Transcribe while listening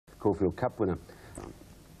Caulfield Cup winner.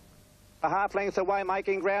 A half length away,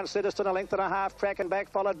 making ground. Citizen a length and a half, tracking back,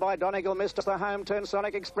 followed by Donegal. Mr. The home turn.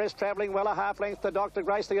 Sonic Express travelling well. A half length to Dr.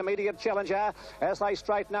 Grace, the immediate challenger, as they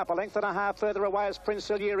straighten up. A length and a half further away is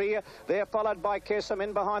Prince Illyria. They're followed by Kessam.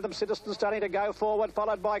 In behind them, Citizen starting to go forward,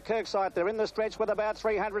 followed by Kirkside. They're in the stretch with about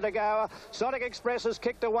 300 to go. Sonic Express has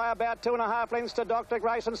kicked away about 2.5 lengths to Dr.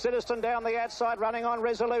 Grace, and Citizen down the outside, running on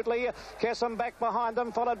resolutely. Kessam back behind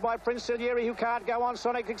them, followed by Prince Illyria, who can't go on.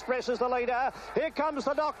 Sonic Express is the leader. Here comes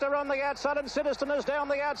the Doctor on the outside, and Citizen is down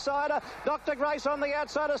the outside. Dr. Grace on the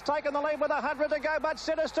outside has taken the lead with 100 to go, but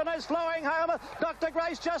Citizen is flying home. Dr.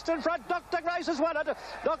 Grace just in front. Dr. Grace has won it.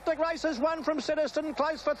 Dr. Grace has won from Citizen.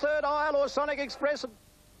 Close for third, Isle or Sonic Express.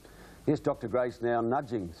 Yes, Dr. Grace now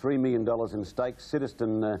nudging $3 million in stakes.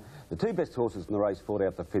 Citizen, the two best horses in the race, fought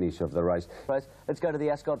out the finish of the race. Let's go to the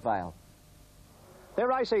Ascot Vale. They're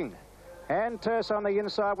racing. And Terse on the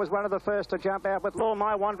inside was one of the first to jump out with Law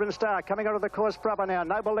My Wandering Star coming out of the course proper now.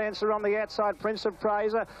 Noble Lancer on the outside, Prince of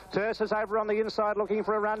Praise. Terse is over on the inside looking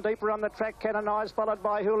for a run deeper on the track. Canonise followed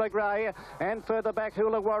by Hula Grey, and further back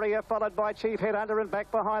Hula Warrior followed by Chief Headhunter, and back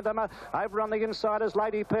behind them over on the inside is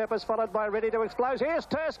Lady Purpose followed by Ready to Explode. Here's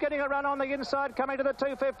Terse getting a run on the inside coming to the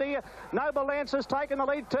 250. Noble Lancer's taken the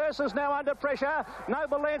lead. Terse is now under pressure.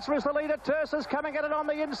 Noble Lancer is the leader. Terse is coming at it on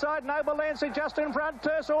the inside. Noble Lancer just in front.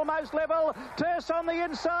 Terse almost level. Terse on the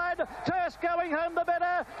inside. Terse going home the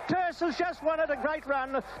better. Terse has just won it, a great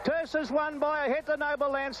run. Terse has won by a head to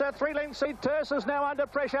Noble Lancer. 3 lengths lead. Terse is now under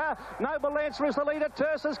pressure. Noble Lancer is the leader.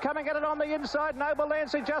 Terse is coming at it on the inside. Noble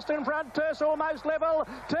Lancer just in front. Terse almost level.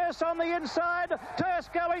 Terse on the inside. Terse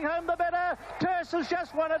going home the better. Terse has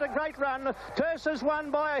just won it, a great run. Terse has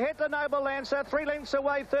won by a head to Noble Lancer. 3 lengths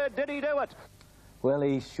away third. Did he do it? Well,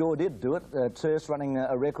 he sure did do it. Terse running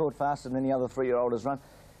a record faster than any other 3-year-old has run.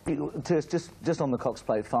 Terse, just on the Cox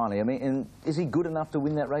Plate finally, I mean, and is he good enough to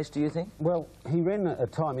win that race, do you think? Well, he ran a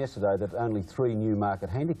time yesterday that only 3 Newmarket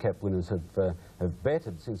handicap winners have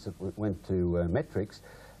betted since it went to metrics.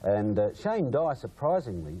 And Shane Dye,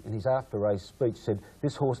 surprisingly, in his after-race speech, said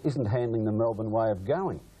this horse isn't handling the Melbourne way of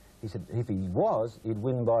going. He said if he was, he'd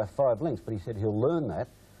win by 5 lengths, but he said he'll learn that.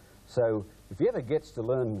 So if he ever gets to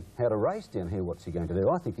learn how to race down here, what's he going to do?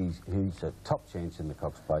 I think he's a top chance in the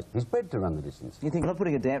Cox Plate. He's bred to run the distance. You think, I'm not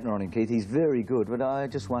putting a dampener on him, Keith, he's very good, but I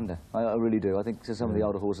just wonder. I really do. I think some of the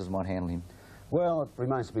older horses might handle him. Well, it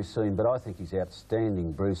remains to be seen, but I think he's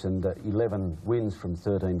outstanding, Bruce, and 11 wins from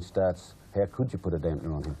 13 starts. How could you put a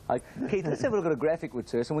dampener on him? Keith, let's have a look at a graphic with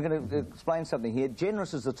Terse, and we're going to explain something here.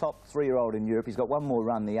 Generous is the top 3-year-old in Europe. He's got one more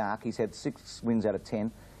run, the Arc. He's had 6 wins out of 10.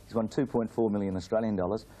 He's won 2.4 million Australian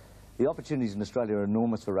dollars. The opportunities in Australia are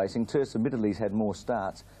enormous for racing. Terse, admittedly, has had more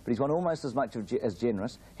starts, but he's won almost as much as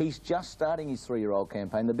Generous. He's just starting his 3-year-old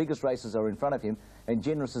campaign. The biggest races are in front of him, and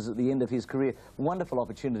Generous is at the end of his career. Wonderful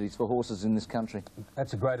opportunities for horses in this country.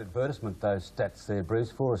 That's a great advertisement, those stats there, Bruce,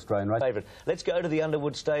 for Australian racing. Favourite. Let's go to the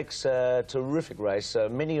Underwood Stakes. Terrific race.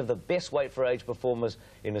 Many of the best weight for age performers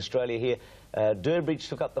in Australia here. Durbridge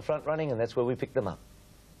took up the front running, and that's where we picked them up.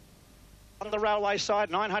 On the railway side,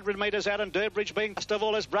 900 metres out, and Durbridge being best of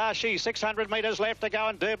all is Brashy. 600 metres left to go,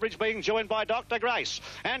 and Durbridge being joined by Dr. Grace.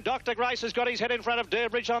 And Dr. Grace has got his head in front of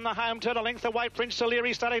Durbridge on the home turn. A length away, Prince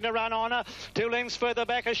Illyria starting to run on. 2 lengths further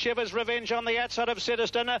back is Shivers Revenge on the outside of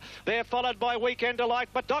Citizen. They're followed by Weekend Delight,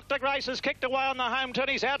 but Dr. Grace has kicked away on the home turn.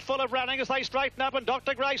 He's out full of running as they straighten up, and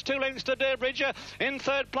Dr. Grace 2 lengths to Durbridge. In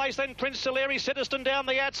third place, then Prince Illyria, Citizen down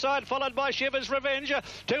the outside, followed by Shivers Revenge.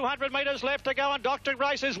 200 metres left to go, and Dr.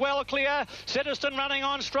 Grace is well clear. Citizen running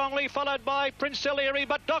on strongly, followed by Prince Illyria,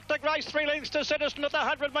 but Dr. Grace 3 lengths to Citizen at the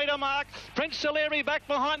 100-metre mark. Prince Illyria back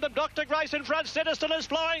behind them. Dr. Grace in front. Citizen is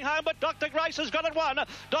flying home, but Dr. Grace has got it won.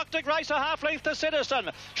 Dr. Grace a half length to Citizen.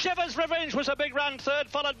 Shivers Revenge was a big run third,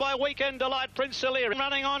 followed by Weekend Delight. Prince Illyria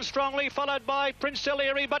running on strongly, followed by Prince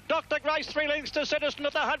Illyria, but Dr. Grace 3 lengths to Citizen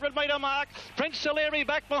at the 100-metre mark. Prince Illyria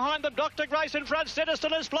back behind them. Dr. Grace in front.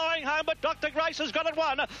 Citizen is flying home, but Dr. Grace has got it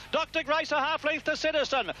won. Dr. Grace a half length to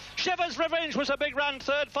Citizen. Shivers Revenge was a big run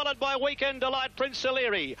third, followed by Weekend Delight. Prince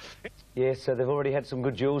Illyria. Yes, they've already had some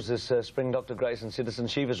good duels this spring, Dr. Grace and Citizen.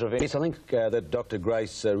 Shivers Revenge. Yes, I think that Dr.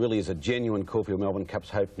 Grace really is a genuine Caulfield Melbourne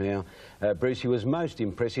Cup's hope now. Bruce, he was most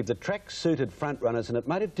impressive. The track suited front runners, and it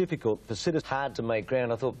made it difficult for Citizen. Hard to make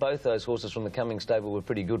ground. I thought both those horses from the Cummings stable were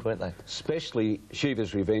pretty good, weren't they? Especially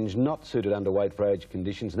Shivers Revenge, not suited underweight for age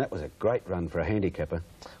conditions, and that was a great run for a handicapper.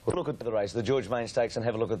 We'll look at the race, the George Main Stakes, and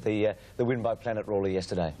have a look at the win by Planet Rawley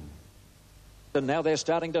yesterday. And now they're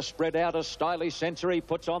starting to spread out as Stylish Century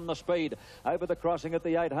puts on the speed over the crossing at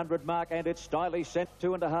the 800 mark, and it's Stylish Century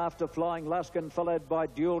 2.5 to Flying Luskin, followed by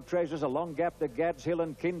Dual Treasures, a long gap to Gads Hill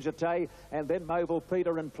and Kinjate, and then Mobile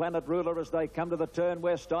Peter and Planet Ruler as they come to the turn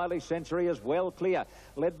where Stylish Century is well clear,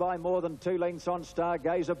 led by more than 2 lengths on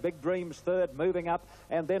Stargazer. Big Dreams third, moving up,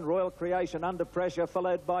 and then Royal Creation under pressure,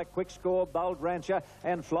 followed by Quick Score, Bold Rancher,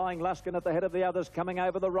 and Flying Luskin at the head of the others coming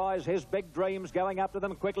over the rise. Here's Big Dreams going up to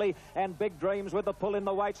them quickly, and Big Dreams with the pull in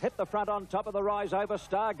the weights hit the front on top of the rise over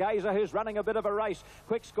Stargazer, who's running a bit of a race.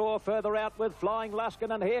 Quick Score further out with Flying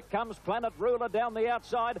Luskin, and here comes Planet Ruler down the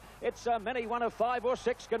outside. It's many, one of 5 or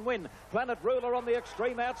 6 can win. Planet Ruler on the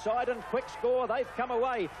extreme outside, and Quick Score, they've come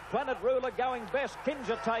away. Planet Ruler going best.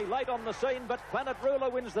 Kinjate late on the scene, but Planet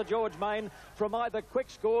Ruler wins the George Main from either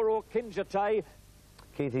Quick Score or Kinjate.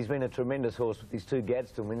 Keith, he's been a tremendous horse with these 2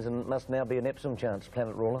 Gadsden wins, and it must now be an Epsom chance,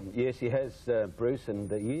 Planet Ruler. Yes, he has, Bruce,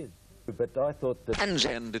 and he is. But I thought that...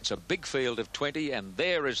 And it's a big field of 20, and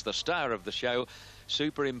there is the star of the show,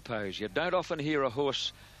 Superimpose. You don't often hear a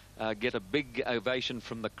horse get a big ovation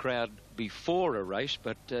from the crowd before a race,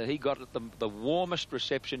 but he got the warmest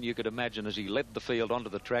reception you could imagine as he led the field onto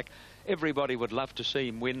the track. Everybody would love to see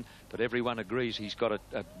him win, but everyone agrees he's got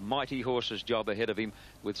a mighty horse's job ahead of him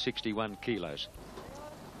with 61 kilos.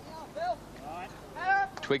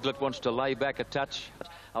 Twiglet wants to lay back a touch.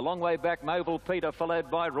 A long way back, Mobile Peter, followed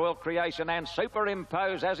by Royal Creation, and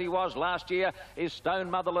Superimpose, as he was last year, is Stone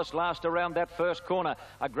Motherless last around that first corner.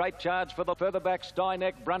 A great charge for the further back,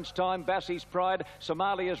 Steineck, Brunch Time, Bassie's Pride,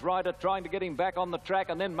 Somalia's Rider trying to get him back on the track,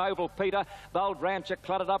 and then Mobile Peter. Bold Rancher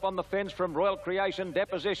cluttered up on the fence from Royal Creation,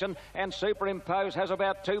 Deposition, and Superimpose has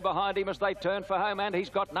about 2 behind him as they turn for home, and he's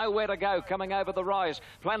got nowhere to go coming over the rise.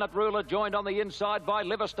 Planet Ruler joined on the inside by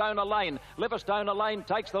Liverstone Lane. Liverstone Lane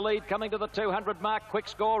takes the lead coming to the 200 mark. Quick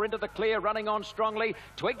Score into the clear, running on strongly.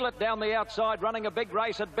 Twiglet down the outside, running a big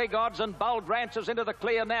race at big odds, and Bold Rancher's into the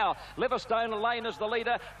clear now. Liverstone Lane is the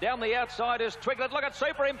leader. Down the outside is Twiglet. Look at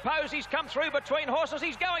Superimpose. He's come through between horses.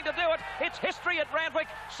 He's going to do it. It's history at Randwick.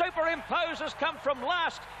 Superimpose has come from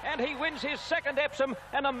last, and he wins his 2nd Epsom.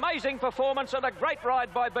 An amazing performance and a great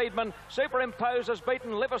ride by Beedman. Superimpose has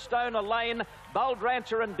beaten Liverstone Lane, Bold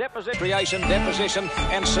Rancher and Deposition. Deposition,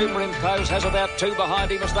 and Superimpose has about 2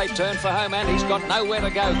 behind him as they turn for home, and he's got nowhere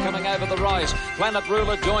to go coming over the rise. Planet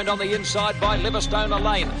Ruler joined on the inside by Liverstone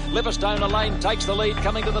Lane. Liverstone Lane takes the lead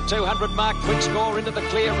coming to the 200 mark. Quick Score into the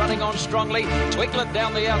clear, running on strongly. Twiglet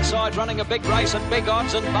down the outside, running a big race at big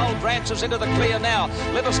odds, and Bold Rancher's into the clear now.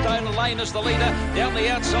 Liverstone Lane is the leader. Down the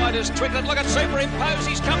outside is Twiglet. Look at Superimpose.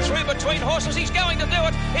 He's come through between horses. He's going to do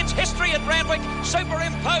it. It's history at Randwick.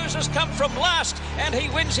 Superimpose has come from last, and he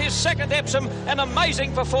wins his 2nd Epsom. An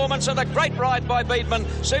amazing performance and a great ride by Beedman.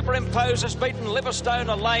 Superimpose has beaten Liverstone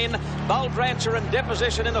Lane, Bold Rancher and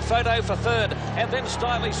Deposition in the photo for 3rd, and then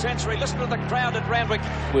Stylish Century. Listen to the crowd at Randwick.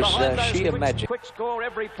 Was sheer magic. Quick Score,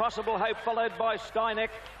 Every Possible Hope, followed by Steineck,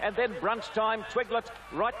 and then Brunch Time, Twiglet,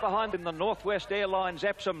 right behind in the Northwest Airlines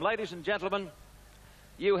Epsom. Ladies and gentlemen,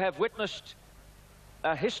 you have witnessed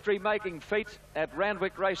a history-making feat at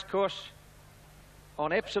Randwick Racecourse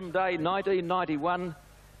on Epsom Day 1991,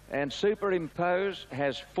 and Superimpose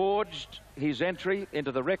has forged his entry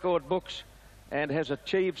into the record books and has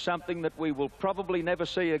achieved something that we will probably never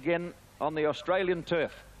see again on the Australian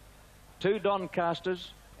turf. 2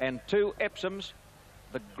 Doncasters and 2 Epsoms,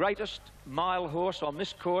 the greatest mile horse on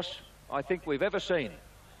this course I think we've ever seen.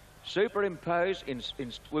 Superimpose,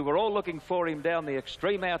 we were all looking for him down the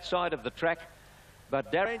extreme outside of the track, but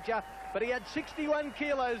he had 61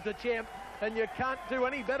 kilos, the champ, and you can't do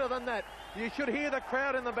any better than that. You should hear the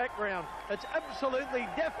crowd in the background. It's absolutely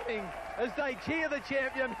deafening as they cheer the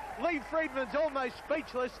champion. Lee Friedman's almost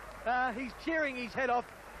speechless. He's cheering his head off.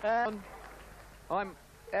 I'm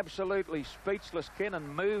absolutely speechless, Ken,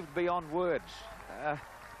 and moved beyond words.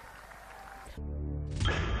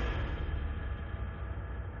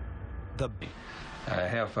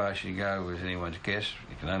 How far she go is anyone's guess.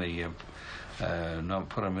 You can only not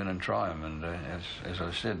put them in and try them. And as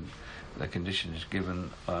I said, the conditions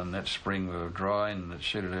given on that spring were dry, and it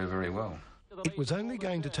suited her very well. It was only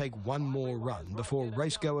going to take one more run before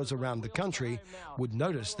racegoers around the country would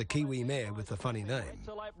notice the Kiwi mare with the funny name.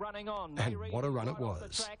 And what a run it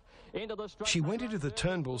was. She went into the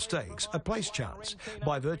Turnbull Stakes a place chance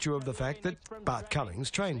by virtue of the fact that Bart Cummings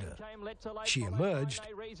trained her. She emerged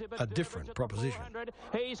a different proposition.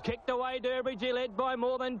 He's kicked away Durbridge, he led by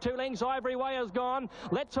more than 2 lengths. Ivory Way has gone.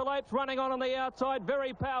 Let's Elope's running on the outside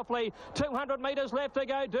very powerfully. 200 metres left to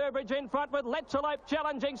go. Durbridge in front with Let's Elope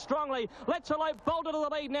challenging strongly. Let's Let's Elope bolted to the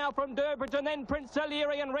lead now from Durbridge, and then Prince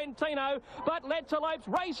Salieri and Rentino, but Let's Elope's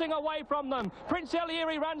racing away from them. Prince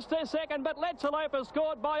Salieri runs to second, but Let's Elope has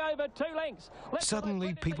scored by over 2 lengths.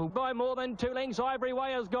 Suddenly people... By more than 2 lengths, Ivory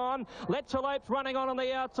Way has gone. Let's Elope's running on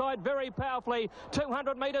the outside very powerfully.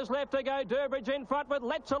 200 metres left to go. Durbridge in front with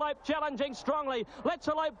Let's Elope challenging strongly. Let's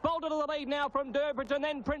Elope bolted to the lead now from Durbridge, and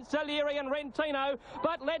then Prince Salieri and Rentino,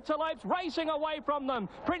 but Let's Elope's racing away from them.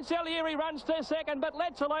 Prince Salieri runs to second, but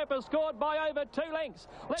Let's Elope has scored by over 2 lengths.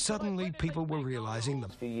 Suddenly people were realising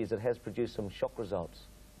that... For years it has produced some shock results.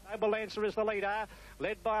 Noble Lancer is the leader,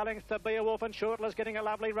 led by a length to Beowulf, and Shortler's getting a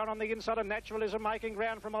lovely run on the inside, and Naturalism making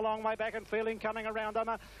ground from a long way back, and Feeling coming around them,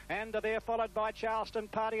 and they're followed by Charleston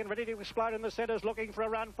Party and Ready to Explode in the centres, looking for a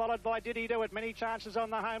run, followed by Did He Do It. Many chances on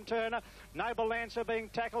the home turn. Noble Lancer being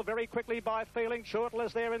tackled very quickly by Feeling.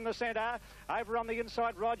 Shortler's there in the centre. Over on the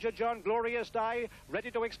inside, Roger John, Glorious Day,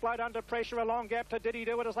 Ready to Explode under pressure, a long gap to Did He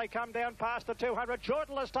Do It as they come down past the 200.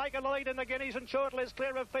 Shortler's taken the lead in the Guineas, and Shortler's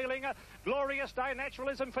clear of Feeling. Glorious Day,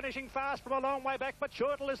 Naturalism finishing fast from a long way back, but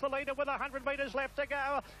Shortle is the leader with 100 metres left to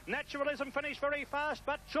go. Naturalism finished very fast,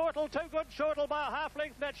 but Shortle too good. Shortle by a half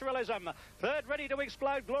length, Naturalism. Third, Ready to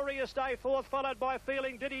Explode, Glorious Day. Fourth, followed by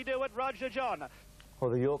Feeling, Did He Do It, Roger John. Well,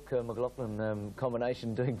 the York-McLaughlin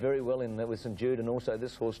combination doing very well with St Jude, and also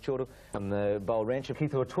this horse, Chortle, and the Bowl Rancher. Keith,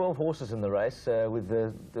 there were 12 horses in the race with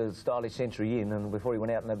the Stylish Century in, and before he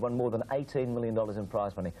went out, and they'd won more than $18 million in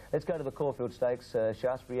prize money. Let's go to the Caulfield Stakes.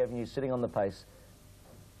 Shaftesbury Avenue sitting on the pace.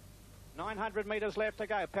 900 metres left to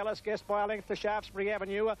go. Palace Guest by a length to Shaftesbury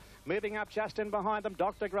Avenue. Moving up just in behind them,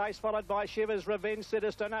 Dr. Grace, followed by Shivers, Revenge,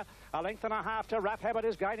 Citizen. A length and a half to Rough Habit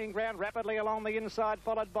is gaining ground rapidly along the inside,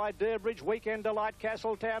 followed by Durbridge, Weekend Delight,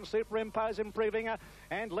 Castletown, Superimpose improving.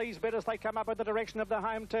 And Lee's Bet as they come up in the direction of the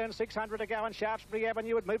home turn. 600 to go, and Shaftesbury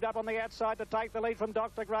Avenue had moved up on the outside to take the lead from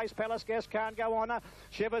Dr. Grace. Palace Guest can't go on.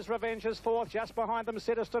 Shivers, Revenge is fourth. Just behind them,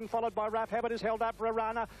 Citizen, followed by Rough Habit, is held up for a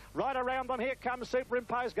runner. Right around them, here comes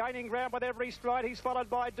Superimpose, gaining ground with every stride. He's followed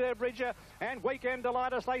by Durbridge and Weekend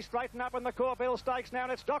Delight as they straighten up in the Caulfield Stakes now.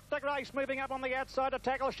 And it's Dr. Grace moving up on the outside to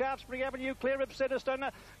tackle Shaftesbury Avenue, clear of Citizen.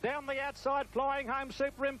 Down the outside, flying home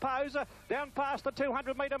Superimpose. Down past the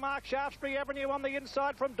 200-metre mark, Shaftesbury Avenue on the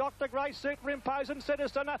inside from Dr. Grace, Superimpose and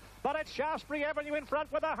Citizen. But it's Shaftesbury Avenue in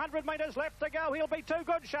front with 100 metres left to go. He'll be too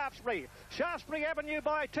good, Shaftesbury. Shaftesbury Avenue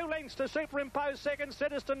by 2 lengths to Superimpose second,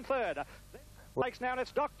 Citizen third. Lakes now, and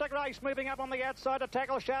it's Dr. Grace moving up on the outside to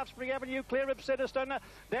tackle Shaftesbury Avenue, clear of Citizen.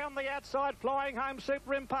 Down the outside, flying home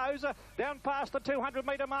Superimpose. Down past the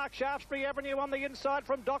 200-metre mark, Shaftesbury Avenue on the inside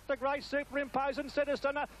from Dr. Grace, Superimpose and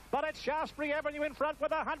Citizen. But it's Shaftesbury Avenue in front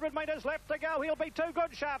with 100 metres left to go. He'll be too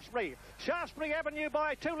good, Shaftesbury. Shaftesbury Avenue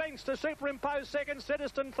by 2 lengths to Superimpose second,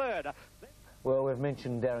 Citizen third. Well, we've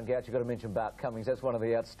mentioned Darren Gouch, you've got to mention Bart Cummings. That's one of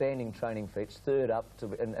the outstanding training feats. Third up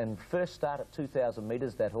to, and first start at 2,000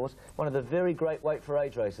 metres, that horse. One of the very great weight for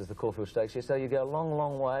age races, the Caulfield Stakes. So you go a long,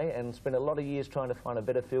 long way and spend a lot of years trying to find a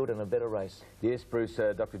better field and a better race. Yes, Bruce,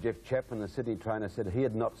 Dr. Jeff Chapman, the Sydney trainer, said he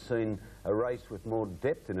had not seen a race with more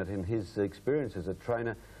depth in it in his experience as a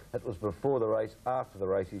trainer. That was before the race. After the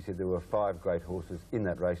race, he said there were 5 great horses in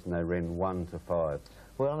that race and they ran 1 to 5.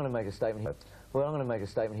 Well, I'm going to make a statement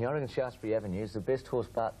here. I reckon Shaftesbury Avenue is the best horse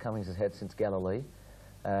Bart Cummings has had since Galilee.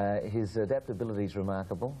 His adaptability is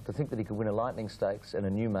remarkable. To think that he could win a Lightning Stakes in a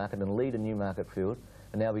Newmarket and lead a Newmarket field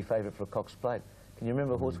and now be favourite for a Cox Plate. Can you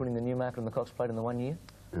remember a horse winning the Newmarket and the Cox Plate in the 1 year?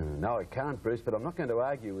 No, I can't, Bruce, but I'm not going to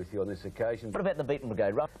argue with you on this occasion. What about the Beaten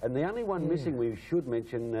Brigade? And the only one missing we should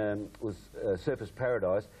mention was Surface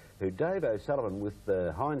Paradise, who Dave O'Sullivan, with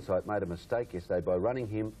hindsight, made a mistake yesterday by running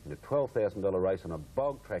him in a $12,000 race on a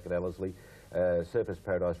bog track at Ellerslie. Surface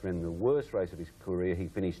Paradise ran the worst race of his career. He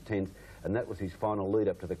finished 10th, and that was his final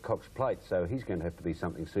lead-up to the Cox Plate, so he's going to have to be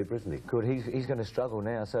something super, isn't he? Good. He's going to struggle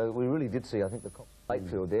now, so we really did see, I think, the Cox Plate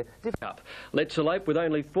field there. Let's Elope, with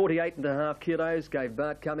only 48.5 kilos, gave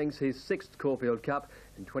Bart Cummings his 6th Caulfield Cup,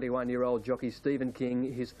 and 21-year-old jockey Stephen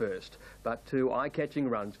King his first. But 2 eye-catching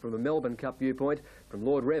runs from a Melbourne Cup viewpoint from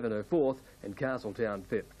Lord Revenue 4th and Castletown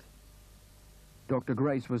 5th. Dr.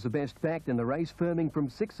 Grace was the best backed in the race, firming from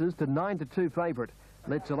 6s to 9-2 favourite.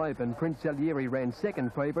 Let's Elope and Prince Salieri ran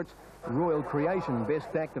second favourites. Royal Creation,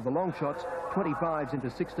 best backed of the long shots, 25s into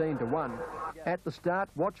 16-1. At the start,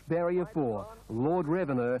 watch barrier 4. Lord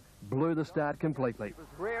Revenue blew the start completely.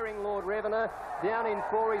 Rearing Lord Revenue, down in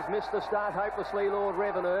 4, he's missed the start hopelessly, Lord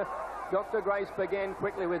Revenue. Dr. Grace began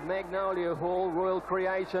quickly with Magnolia Hall, Royal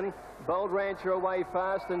Creation, Bold Rancher away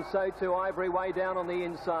fast, and so too Ivory Way down on the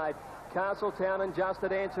inside. Castletown and Just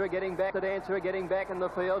at Answer getting back in the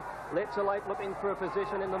field. Let's Elate looking for a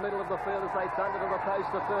position in the middle of the field as they thunder to the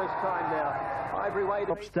post the first time now. Ivory Way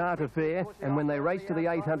top start affair, and when they raced to the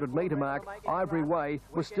 800-metre mark, Ivory Way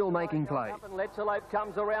was still making play. Let's Elate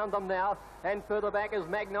comes around them now, and further back is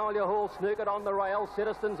Magnolia Hall, snookered on the rail.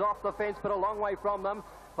 Citizens off the fence, but a long way from them.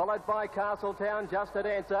 Followed by Castletown, Just at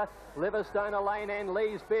Answer, Liverstone Lane and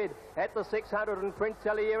Lee's Bid. At the 600, and Prince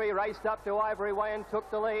Salieri raced up to Ivory Way and took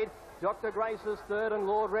the lead. Dr. Grace is third and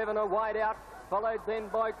Lord Revenant wide out, followed then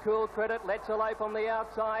by Cool Credit. Let's Elate on the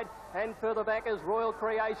outside, and further back is Royal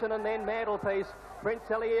Creation and then Mantelpiece. Prince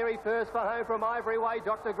Salieri first for home from Ivory Way,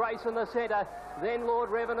 Dr. Grace in the centre, then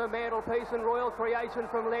Lord Revenant, Mantelpiece and Royal Creation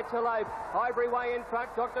from Let's Elate. Ivory Way in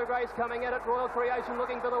front, Dr. Grace coming at it, Royal Creation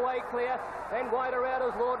looking for the way clear, and wider out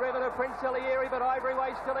is Lord Revenant, Prince Salieri, but Ivory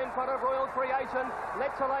Way still in front of Royal Creation.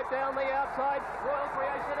 Let's Elate down the outside, Royal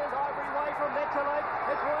Creation is Ivory Way from Let's Elate.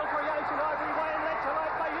 It's Royal Creation, Ivory Way and Let's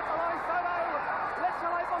Elate. They hit the line, photo. Let's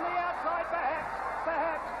Elate on the outside, perhaps,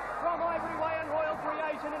 from Ivory Way and Royal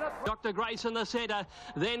Creation in a... Dr. Grace in the centre,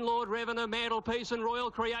 then Lord Revenant, Mantelpiece and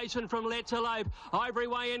Royal Creation from Let's Elate. Ivory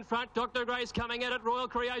Way in front, Dr. Grace coming at it, Royal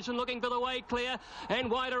Creation looking for the way clear,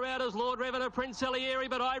 and wider out is Lord Revenant, Prince Salieri,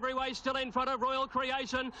 but Ivory Way still in front of Royal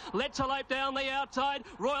Creation. Let's Elate down the outside,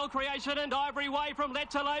 Royal Creation and Ivory Way from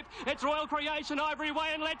Let's Elate. It's Royal Creation, Ivory Way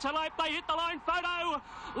and Let's Elate. They hit the line, photo.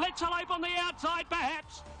 Let's Elate on the outside,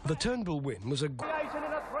 perhaps. The Turnbull win was a...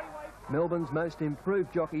 Melbourne's most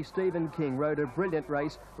improved jockey, Stephen King, rode a brilliant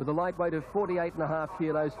race with a lightweight of 48.5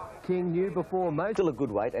 kilos. King knew before most... Still a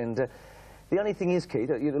good weight, and the only thing is, Keith,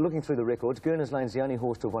 you're looking through the records, Gurners Lane's the only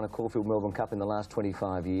horse to have won a Caulfield Melbourne Cup in the last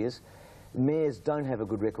 25 years. Mares don't have a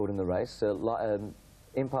good record in the race.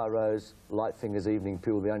 Empire Rose, Lightfinger's Evening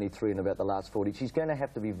Pool, the only three in about the last 40. She's going to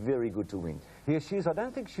have to be very good to win. Yes, she is. I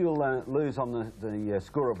don't think she'll lose on the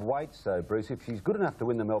score of weights, though, Bruce. If she's good enough to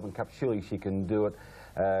win the Melbourne Cup, surely she can do it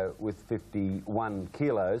with 51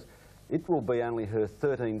 kilos. It will be only her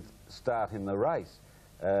 13th start in the race.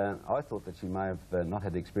 I thought that she may have not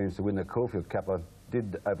had the experience to win the Caulfield Cup. I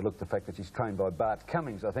did overlook the fact that she's trained by Bart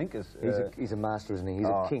Cummings, I think. He's a master, isn't he? He's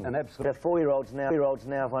a king. An absolute... Our four-year-olds now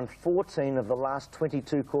have won 14 of the last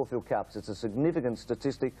 22 Caulfield Cups. It's a significant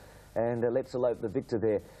statistic, and Let's Elate the victor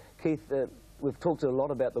there. Keith, we've talked a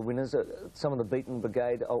lot about the winners. Some of the beaten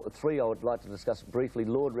brigade, three I would like to discuss briefly: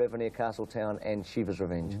 Lord Revenant, Castletown and Shiva's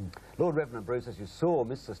Revenge. Lord Revenant, Bruce, as you saw,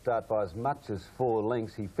 missed the start by as much as 4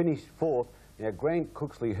 lengths. He finished 4th. Now, Grant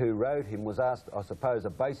Cooksley, who rode him, was asked, I suppose,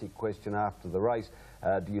 a basic question after the race.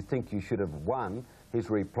 Do you think you should have won?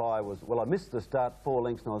 His reply was, well, I missed the start 4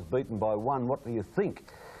 lengths and I was beaten by 1. What do you think?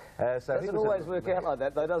 So doesn't always work out like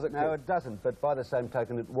that, though, does it? No, it doesn't. But by the same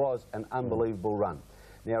token, it was an unbelievable run.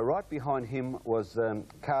 Now, right behind him was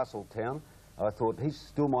Castletown. I thought he's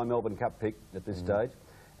still my Melbourne Cup pick at this stage.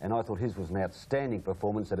 And I thought his was an outstanding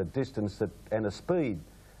performance at a distance and a speed.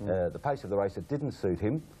 The pace of the race, it didn't suit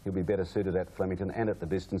him. He'll be better suited at Flemington and at the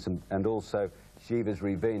distance, and also Shiva's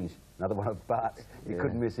Revenge, another one of Bart's. You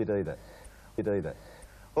couldn't miss it either.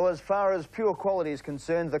 Well, as far as pure quality is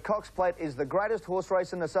concerned, the Cox Plate is the greatest horse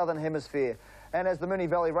race in the Southern Hemisphere. And as the Moonee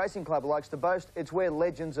Valley Racing Club likes to boast, it's where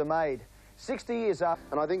legends are made. 60 years up,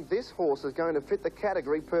 and I think this horse is going to fit the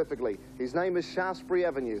category perfectly. His name is Shaftesbury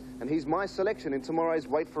Avenue, and he's my selection in tomorrow's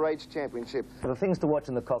Weight for Age Championship. The things to watch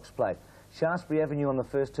in the Cox Plate. Shaftesbury Avenue on the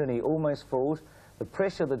first turn, he almost falls. The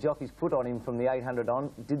pressure the jockeys put on him from the 800 on,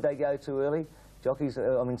 did they go too early? Jockeys,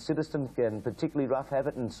 Citizen and particularly Rough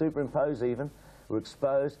Habit and Superimpose even, were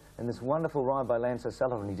exposed, and this wonderful ride by Lance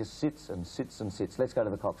O'Sullivan, he just sits and sits and sits. Let's go to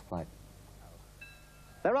the Cox Plate.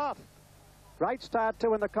 They're off. Great start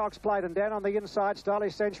too in the Cox Plate, and down on the inside,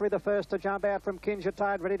 Stylish Century the first to jump out from Kinja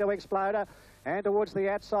Tide, ready to explode. And towards the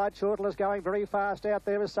outside, Shortle is going very fast out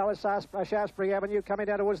there as so is Shaftesbury Avenue, coming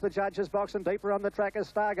down towards the judges' box, and deeper on the track is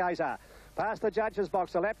Stargazer. Past the judges'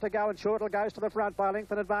 box, a lap to go, and Shortle goes to the front by a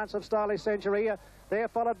length in advance of Stylish Century. They're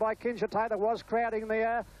followed by Kinja Tide, that was crowding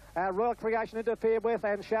there. Royal Creation interfered with,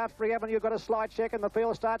 and Shaftesbury Avenue got a slight check, and the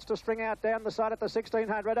field starts to string out down the side at the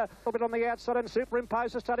 1600. A little bit on the outside, and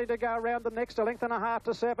Superimpose is starting to go around the next, a length and a half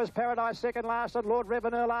to Surface Paradise second last, and Lord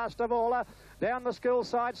Revenant last of all. Down the school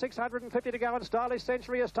side, 650 to go, and Stylish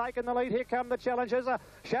Century has taken the lead. Here come the challengers.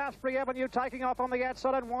 Shaftesbury Avenue taking off on the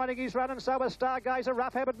outside and winding his run, and so is Stargazer.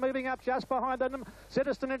 Rough Habit moving up just behind them.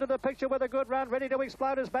 Citizen into the picture with a good run. Ready to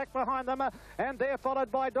Explode is back behind them. And they're followed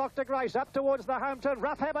by Dr. Grace up towards the home turn.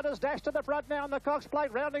 Rough Habit has dashed to the front now on the Cox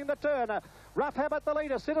Plate, rounding the turn. Rough Habit the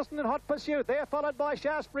leader. Citizen in hot pursuit. They're followed by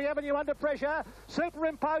Shaftesbury Avenue under pressure.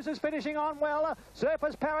 Superimpose is finishing on well.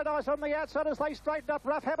 Surfers Paradise on the outside as they straighten up.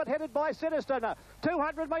 Rough Habit headed by Citizen.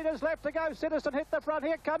 200 metres left to go. Citizen hit the front.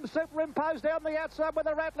 Here comes Superimpose down the outside with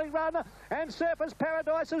a rattling run. And Surfers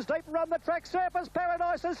Paradise is deeper on the track. Surfers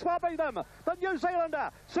Paradise is swamping them. The New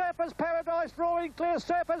Zealander. Surfers Paradise drawing clear.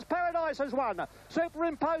 Surfers Paradise has won.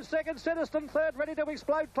 Superimpose second. Citizen third. Ready to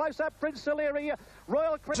Explode. Close up Prince Saleri.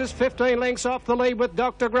 Royal This is 15 lengths off the lead with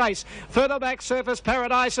Dr. Grace. Further back, Surfers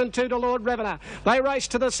Paradise and 2 to Lord Revener. They race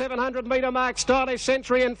to the 700-metre mark. Stylish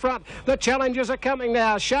Century in front. The challengers are coming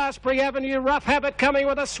now. Shaftesbury Avenue, Rough Habit coming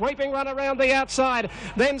with a sweeping run around the outside.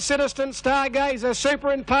 Then Citizen Stargazer.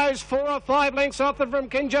 Superimpose 4 or 5 lengths off them from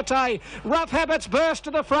Kinjate. Rough Habit's burst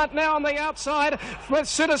to the front now on the outside with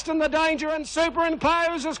Citizen the danger, and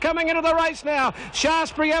Superimpose is coming into the race now.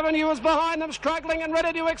 Shaftesbury Avenue is behind them, struggling and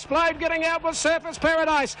ready to explode. Getting out with Surfers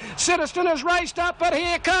Paradise. Citizen has raced up, but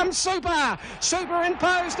here comes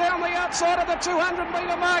Superimpose down the outside of the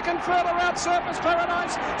 200-metre mark and further out Surfers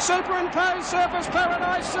Paradise. Superimpose, Surfers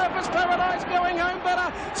Paradise going home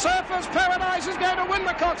better. Surfers Paradise is going to win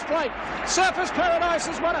the Cox Plate. Surfers Paradise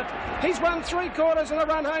has won it. He's won 3/4 in a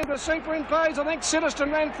run home to Superimpose. I think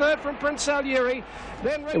Citizen ran third from Prince Salieri.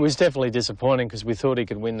 It was definitely disappointing because we thought he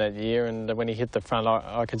could win that year, and when he hit the front,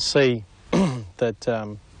 I could see that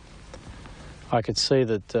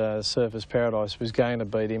Surfers Paradise was going to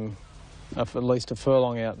beat him at least a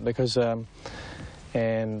furlong out because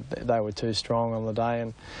and they were too strong on the day.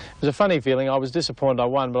 And it was a funny feeling. I was disappointed I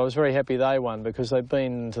won, but I was very happy they won because they've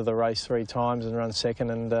been to the race 3 times and run second,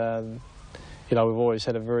 and you know, we've always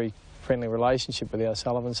had a very friendly relationship with our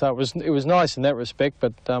Sullivan, so it was nice in that respect.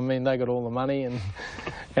 But I mean, they got all the money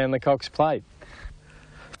and the Cox Plate.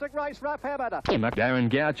 Race, Rough Habit. Darren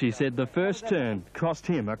Gauci said the first turn cost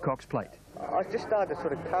him a Cox Plate. I just started to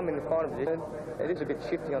sort of come in the final position. It is a bit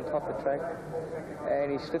shifty on top of the track,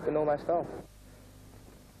 and he slipped and almost fell.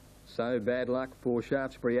 So bad luck for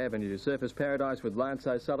Shaftesbury Avenue. Surfers Paradise with Lance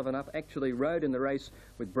O'Sullivan up actually rode in the race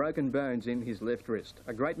with broken bones in his left wrist.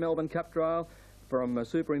 A great Melbourne Cup trial from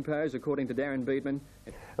Superimpose, according to Darren Beedman.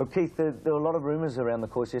 Well, Keith, there were a lot of rumours around the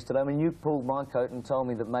course yesterday. I mean, you pulled my coat and told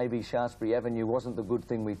me that maybe Shaftesbury Avenue wasn't the good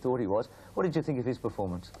thing we thought he was. What did you think of his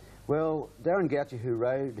performance? Well, Darren Gauci, who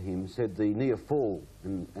rode him, said the near fall,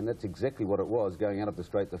 and that's exactly what it was, going out of the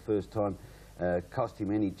straight the first time, cost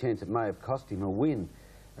him any chance. It may have cost him a win.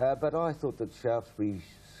 But I thought that Shaftesbury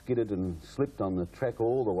skidded and slipped on the track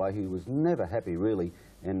all the way. He was never happy, really,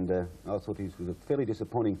 and I thought he was fairly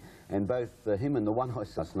disappointing, and both him and the one I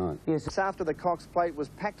saw last night. Yes, after the Cox Plate was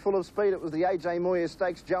packed full of speed. It was the AJ Moyer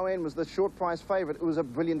Stakes. Joanne was the short price favourite. It was a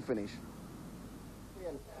brilliant finish.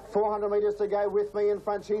 400 metres to go. With Me in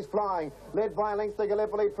front, she's flying. Led by a length to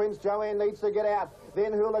Gallipoli Prince. Joanne needs to get out.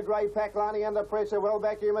 Then Hula Grey, Paklani under pressure. Well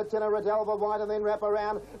back here, Matina, Redelva wide and then wrap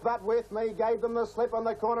around. But With Me gave them the slip on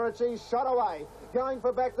the corner and she's shot away. Going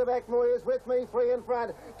for back-to-back Moyers. With Me 3 in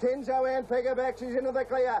front. 10 Joanne, Pegger back. She's into the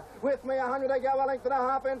clear. With Me 100 to go. A length and a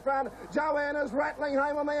half in front. Joanne is rattling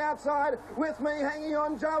home on the outside. With Me hanging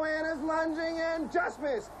on. Joanne is lunging and just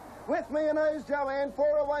missed. With Me and Ooze, Joanne,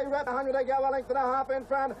 4 away, wrap 100 to go, a length and a half in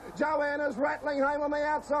front. Joanne is rattling home on the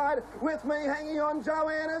outside. With Me hanging on,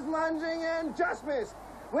 Joanne is lunging and just missed.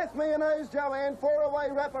 With Me and Ooze, Joanne, 4 away,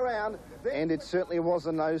 wrap around. And it certainly was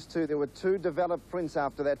a nose too. There were 2 developed prints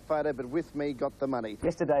after that photo, but With Me got the money.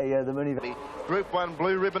 Yesterday, the Mooney Group 1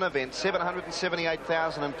 Blue Ribbon event,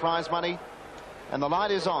 778,000 in prize money, and the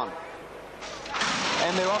light is on.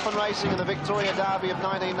 And they're off and racing in the Victoria Derby of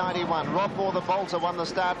 1991. Rodmore the Bolter won the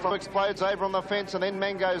start from Explodes over on the fence, and then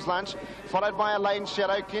Mango's Lunch, followed by a lane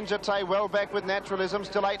shadow. Kinjate well back with Naturalism,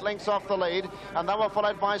 still 8 lengths off the lead, and they were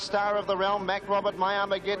followed by Star of the Realm, Mac Robert, My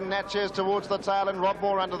Armageddon, Natchez towards the tail, and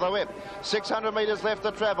Rodmore under the whip. 600 metres left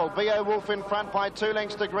to travel. B.O. Wolf in front by 2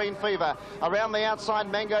 lengths to Green Fever. Around the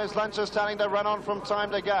outside, Mango's Lunch is starting to run on from time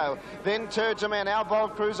to go. Then Turgeman, Our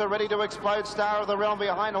Bold Cruiser ready to explode. Star of the Realm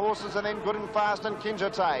behind horses, and then Good and Fast and Kinjate.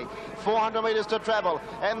 400 metres to travel,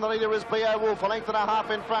 and the leader is B.O. Wolf, a length and a half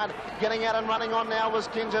in front. Getting out and running on now was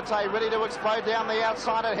Kinjate, ready to explode down the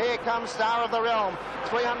outside, and here comes Star of the Realm.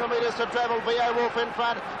 300 metres to travel, B.O. Wolf in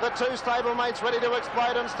front. The 2 stablemates ready to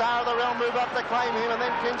explode, and Star of the Realm move up to claim him, and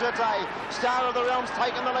then Kinjate. Star of the Realm's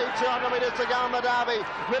taken the lead, 200 metres to go in the Derby.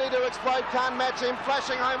 Ready to explode, can't match him.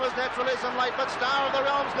 Flashing home was Naturalism late, but Star of the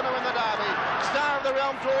Realm's going to win the Derby. Star of the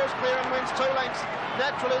Realm draws clear and wins 2 lengths.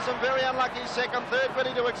 Naturalism very unlucky second. Third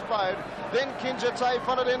Ready to Explode. Then Kinjite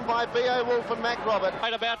followed in by B.O. Wolf and Mac Robert.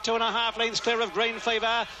 At about 2.5 lengths clear of Green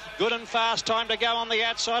Fever. Good and fast, time to go on the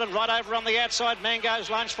outside, and right over on the outside, Mango's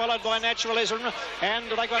Lunch, followed by Naturalism, and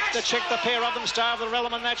they got to check the pair of them, Star of the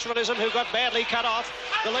Realm and Naturalism, who got badly cut off.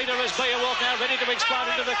 The leader is Beowulf now, Ready to Explode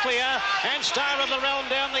into the clear, and Star of the Realm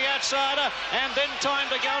down the outside, and then time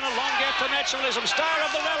to go, and a long gap to Naturalism. Star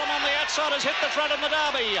of the Realm on the outside has hit the front in the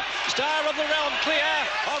Derby. Star of the Realm clear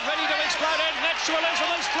of Ready to Explode, and Naturalism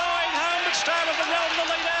is flying home, but Star of the Realm the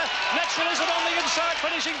leader. Naturalism on the inside,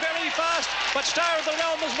 finishing very fast, but Star of the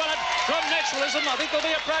Realm has won it from Naturalism. I think there'll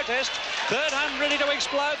be a protest. Third home Ready to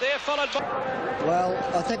Explode there, followed by... Well,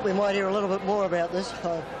 I think we might hear a little bit more about this.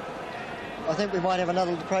 I think we might have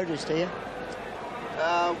another protest here.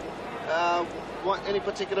 Any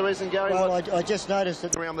particular reason, Gary? Well, I just noticed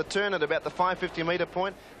that... Around the turn at about the 550 metre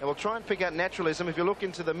point, and we'll try and pick out Naturalism. If you look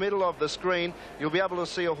into the middle of the screen, you'll be able to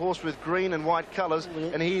see a horse with green and white colours,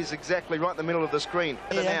 and he is exactly right in the middle of the screen.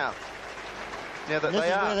 Yeah. Now that this they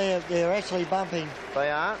is are. Where they're actually bumping. They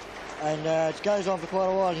are. And it goes on for quite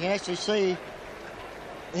a while. You can actually see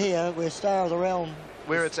here where Star of the Realm...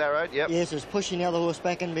 Where it's arrowed, yep. Yes, it's pushing the other horse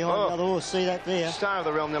back in behind the other horse. See that there? Star of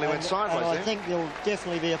the Realm nearly went sideways and I there. think there'll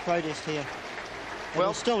definitely be a protest here. Well,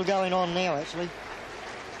 it's still going on now, actually.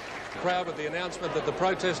 Proud of the announcement that the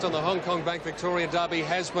protest on the Hong Kong Bank Victoria Derby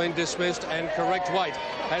has been dismissed and correct weight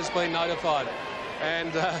has been notified.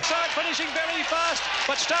 And Side finishing very fast,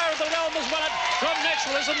 but Star of the Realm has won it from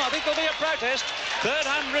Naturalism. I think there'll be a protest. Third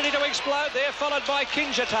home Ready to Explode there, followed by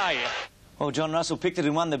Kinjite. Well, John Russell picked it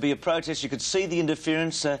and won. There'd be a protest. You could see the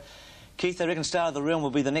interference. Keith, they reckon Star of the Realm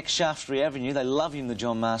will be the next Shaftesbury Avenue. They love him, the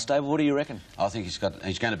John Maher stable. What do you reckon? I think he's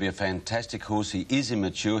going to be a fantastic horse. He is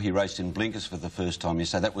immature. He raced in blinkers for the first time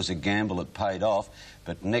yesterday. That was a gamble that paid off.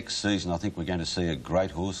 But next season, I think we're going to see a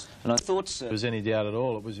great horse. And I thought... If there was any doubt at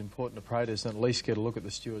all, it was important to protest and at least get a look at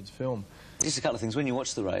the steward's film. Just a couple of things. When you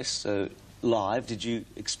watched the race live, did you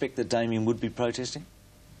expect that Damien would be protesting?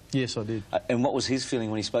 Yes, I did. And what was his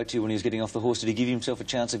feeling when he spoke to you when he was getting off the horse? Did he give himself a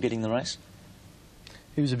chance of getting the race?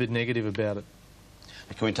 He was a bit negative about it.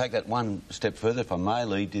 Can we take that one step further, if I may,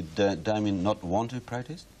 Lee? Did Damien not want to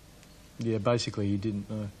protest? Yeah, basically he didn't,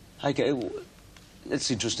 no. OK, well,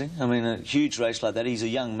 that's interesting. I mean, a huge race like that. He's a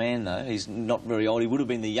young man, though. He's not very old. He would have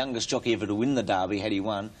been the youngest jockey ever to win the Derby had he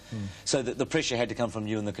won. So the pressure had to come from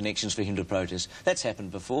you and the connections for him to protest. That's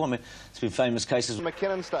happened before. I mean, it's been famous cases.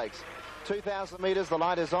 McKinnon Stakes. 2,000 metres, the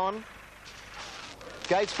light is on.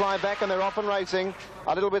 Gates fly back and they're off and racing.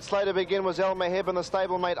 A little bit slow to begin was El Meheb and the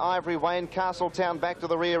stablemate Ivory Wayne. Castletown back to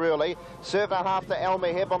the rear early. Serve a half to El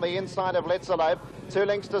Meheb on the inside of Let's Elope. 2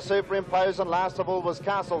 lengths to Superimpose, and last of all was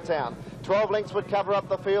Castletown. 12 lengths would cover up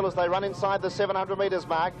the field as they run inside the 700 metres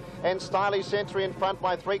mark, and Stylish Century in front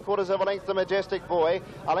by 3/4 of a length to Majestic Boy.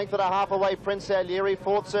 A length and a half away Prince Alieri,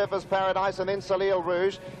 4th Surface Paradise, and then Salil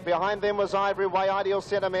Rouge. Behind them was Ivory Way, Ideal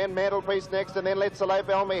Sentiment, Mantelpiece next, and then Let's Elope,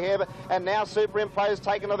 El Meheb, and now Superimpose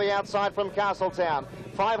taken to the outside from Castletown.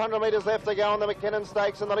 500 metres left to go on the McKinnon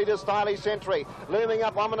Stakes, and the leader Stylish Century. Looming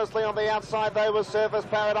up ominously on the outside though was Surface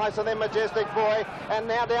Paradise, and then Majestic Boy, and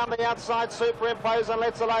now down the outside Superimpose and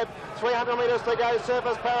Let's Elope. 300 metres to go,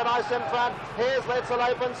 Surface Paradise in front. Here's Let's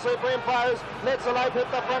Elope and Superimpose. Let's Elope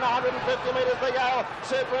hit the front, 150 metres to go.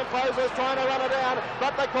 Superimpose is trying to run her down,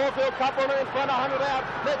 but the Caulfield couple are in front, 100 out.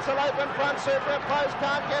 Let's Elope in front, Superimpose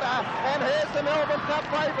can't get her, and here's the Melbourne Cup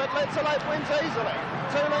favourite. Let's Elope wins easily.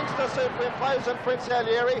 2 lengths to Superimpose and Prince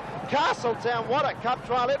Alieri. Castletown, what a cup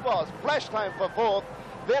trial it was. Flashed home for 4th.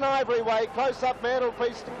 Then Ivory Way, close up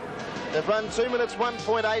Mantelpiece. They've run 2 minutes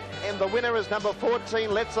 1.8, and the winner is number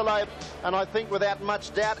 14, Let's Elope. And I think without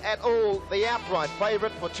much doubt at all, the outright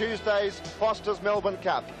favourite for Tuesday's Foster's Melbourne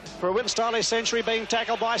Cup. For a win, Stylish Century being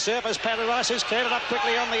tackled by Surface Paradise is cleared up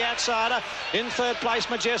quickly on the outside. In 3rd place,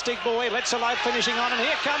 Majestic Boy. Let's Elope finishing on, and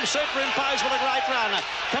here comes Superimpose with a great run.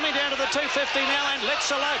 Coming down to the 250 now, and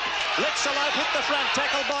Let's Elope. Let's Elope hit the front,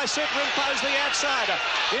 tackled by Superimpose the outside.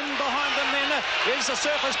 In behind them then is the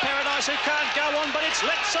Surface Paradise, who can't go on, but it's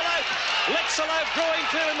Let's Elope. Let's Elope drawing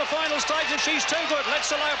clear in the final stage, and she's too good.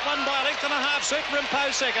 Let's Elope won by a length and a half.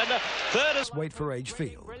 Superimpose second. Third is Wait for Age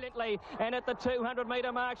Field. Brilliantly, and at the 200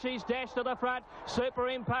 metre mark, she's dashed to the front.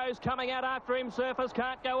 Superimpose coming out after him. Surface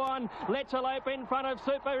can't go on. Let's Elope in front of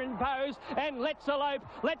Superimpose, and Let's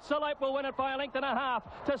Elope will win it by a length and a half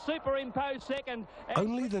to Superimpose second.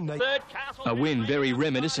 Only the third. A win very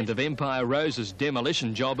reminiscent of Empire Rose's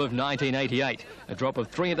demolition job of 1988. A drop of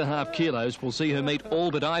 3.5 kilos will see her meet all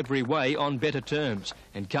but Ivory Way on better terms,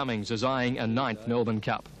 and Cummings is eyeing a 9th Melbourne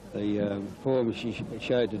Cup. The form she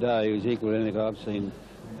showed today was equal to anything I've seen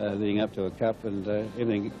leading up to a cup, and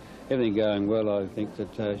everything everything going well, I think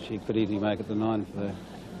that she could easily make it the 9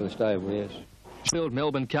 for the stable, yes. Build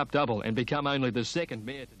Melbourne Cup double and become only the second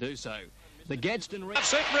mare to do so. The Gadsden...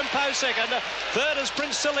 Superimposed second. Third is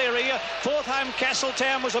Prince Saleri. Fourth home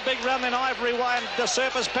Castletown was a big run, then Ivory Way and the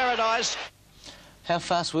Surface Paradise. How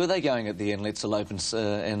fast were they going at the end, Let's Elope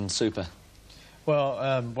and Super?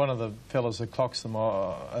 Well, one of the fellas that clocks them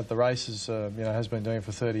at the races, you know, has been doing it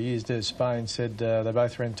for 30 years, Des Spain, said they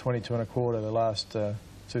both ran 22 1/4 the last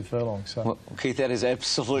 2 furlongs. So. Well, Keith, that is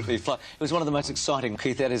absolutely fly. It was one of the most exciting.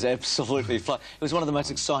 Keith, that is absolutely fly. It was one of the most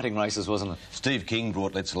exciting races, wasn't it? Steve King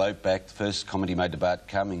brought Let's Elope back. The first comment he made to Bart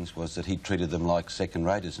Cummings was that he treated them like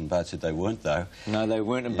second-raters, and Bart said they weren't, though. No, they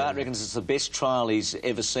weren't, and Bart reckons it's the best trial he's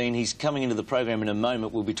ever seen. He's coming into the program in a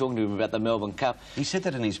moment. We'll be talking to him about the Melbourne Cup. He said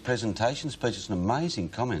that in his presentation speech. It's an amazing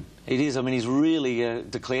comment. It is. I mean, he's really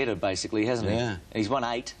declared it, basically, hasn't he? Yeah. He's won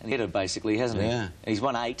 8, and he had it, basically, hasn't he? Yeah. He's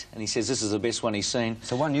won 8, and he says this is the best one he's seen.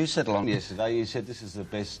 So one you said along yesterday, you said this is the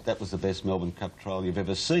best, that was the best Melbourne Cup trial you've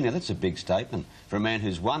ever seen. Now, that's a big statement for a man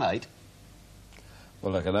who's won 8.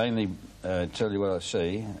 Well, I can only tell you what I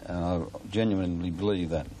see, and I genuinely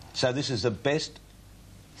believe that. So this is the best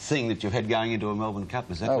thing that you've had going into a Melbourne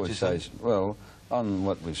Cup, is that what you say? Well, on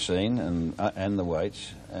what we've seen and the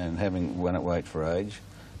weights, and having won at weight for age,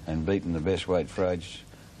 and beaten the best weight for age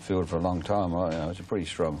field for a long time, it's a pretty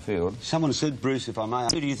strong field. Someone said, Bruce, if I may...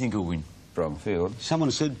 Who do you think will win? Strong field. Someone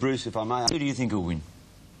said, Bruce, if I may... Who do you think will win?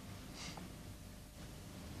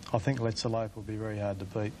 I think Let's Elope will be very hard to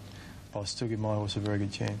beat. I'll still give my horse a very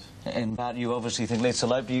good chance. And Bart, you obviously think Let's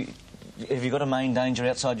Elope. Have you got a main danger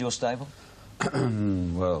outside your stable?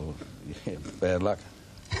 Well, yeah, bad luck.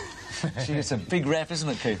 Gee, it's a big rap, isn't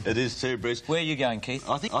it, Keith? It is too, Bruce. Where are you going, Keith?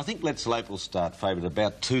 I think Let's Elope will start favourite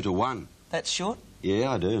about 2 to 1. That's short?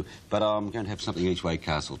 Yeah, I do. But I'm going to have something each way,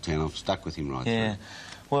 Castletown. I've stuck with him right through.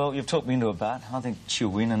 Well, you've talked me into it, Bart. I think she'll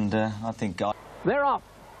win, and I think... They're off.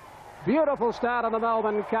 Beautiful start of the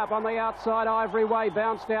Melbourne Cup. On the outside, Ivory Way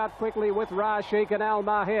bounced out quickly with Rashik and Al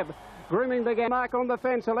Maheb. Grooming the mark on the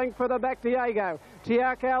fence, a link for the back, Diego.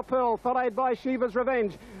 Tiakau Pearl, followed by Shiva's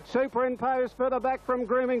Revenge. Superimposed further back from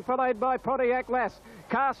Grooming, followed by Pontiac Lass.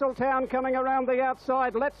 Castletown coming around the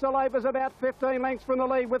outside. Let's Elope is about 15 lengths from the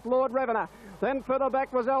lead with Lord Revener. Then further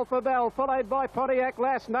back was Alpha Bell, followed by Pontiac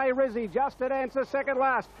Lass, Nay Rizzy, Just at Answer second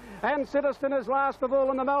last. And Citizen is last of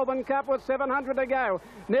all in the Melbourne Cup with 700 to go.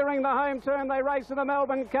 Nearing the home turn, they race in the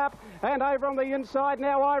Melbourne Cup. And over on the inside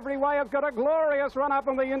now, Ivory Way has got a glorious run up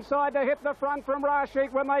on the inside to hit the front from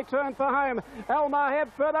Rashik when they turn for home. Al Maheb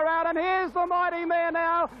further out, and here's the mighty mare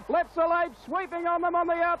now. Let's Elope sweeping on them on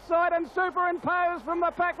the outside and superimposed from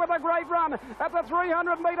the pack with a great run. At the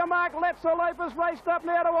 300-metre mark, Let's Elope has raced up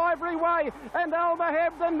now to Ivory Way. And Al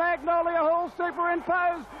Maheb, then Magnolia Hall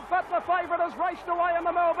superimposed, but the favourite has raced away in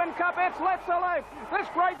the Melbourne Cup. It's Let's Elope. This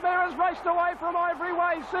great mare has raced away from Ivory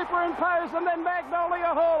Way, superimposed, and then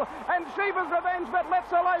Magnolia Hall and Shiva's Revenge, but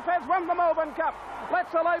Let's Elope has won the Melbourne Cup.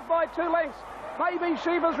 Let's Elope by 2 lengths. Maybe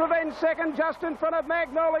Shiva's Revenge second, just in front of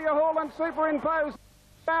Magnolia Hall and superimposed.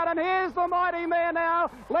 And here's the mighty mare now.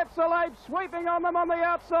 Let's Elope sweeping on them on the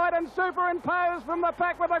outside and superimposed from the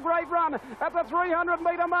pack with a great run. At the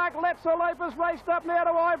 300-metre mark, Let's Elope has raced up now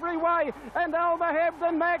to Ivory Way. And Al Maheb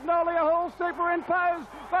and Magnolia Hall superimposed,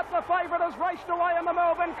 but the favourite has raced away in the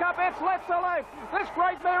Melbourne Cup. It's Let's Elope. This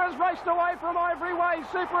great mare has raced away from Ivory Way,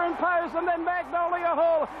 superimposed, and then Magnolia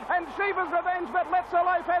Hall and Shiva's Revenge, but Let's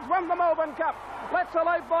Elope has won the Melbourne Cup. Let's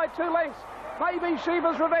Elope by 2 lengths. Maybe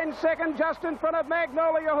Shiva's Revenge second, just in front of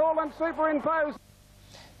Magnolia Hall and superimposed.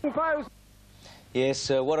 Yes,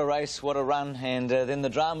 what a race, what a run, and then the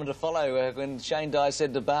drama to follow when Shane Dye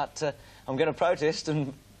said to Bart, I'm going to protest,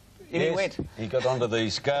 and in he went. He got onto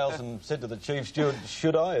the scales and said to the Chief Steward,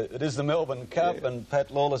 should I? It is the Melbourne Cup, and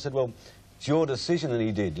Pat Lawler said, well, it's your decision, and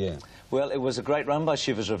he did, yeah. Well, it was a great run by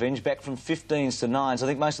Shiva's Revenge, back from 15s to 9s. I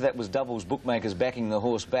think most of that was doubles bookmakers backing the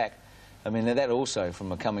horse back. I mean, that also,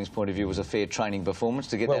 from a Cummings point of view, was a fair training performance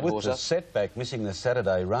to get that horse up. Well, with the setback, missing the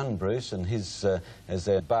Saturday run, Bruce, and his,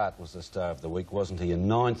 Bart was the star of the week, wasn't he? A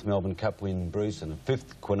 9th Melbourne Cup win, Bruce, and a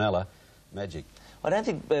 5th Quinella, magic. I don't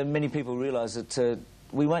think many people realise that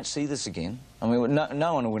we won't see this again. I mean,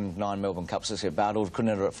 no one will win 9 Melbourne Cups except Bart or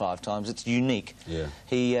Quinella at 5 times. It's unique. Yeah.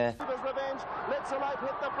 He... Revenge. Let's Elope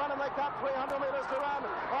hit the front of the cup, 300 metres to run.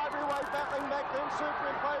 Ivory Way battling back, then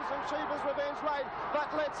superimposing Shiva's Revenge late. But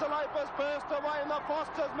Let's Elope has burst away, and the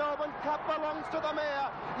Foster's Melbourne Cup belongs to the mare.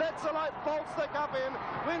 Let's Elope bolts the cup in,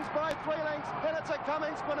 wins by 3 lengths, and it's a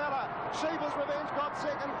Cummings Quinella. Shiva's Revenge got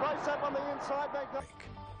second, close up on the inside.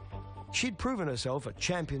 She'd proven herself a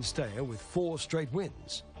champion stayer with 4 straight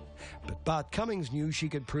wins. But Bart Cummings knew she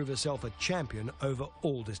could prove herself a champion over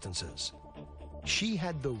all distances. She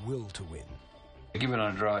had the will to win. Given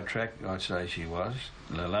on a dry track, I'd say she was.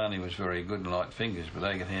 Leilani was very good and light fingers, but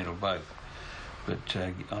they could handle both. But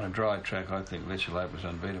on a dry track, I think Let's Elope was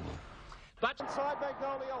unbeatable. But inside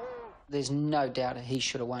Magnolia Hall. There's no doubt he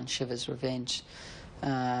should have won Shivers Revenge.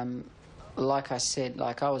 Like I said,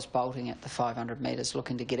 like I was bolting at the 500 metres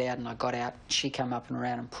looking to get out, and I got out. She came up and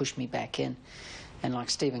around and pushed me back in. And like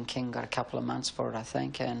Stephen King got a couple of months for it, I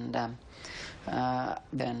think. And the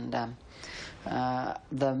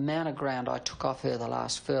amount of ground I took off her the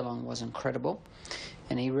last furlong was incredible.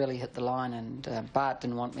 And he really hit the line, and Bart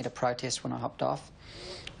didn't want me to protest when I hopped off.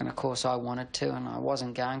 And of course I wanted to, and I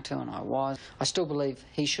wasn't going to, and I was. I still believe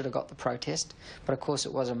he should have got the protest, but of course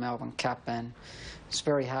it was a Melbourne Cup, and it's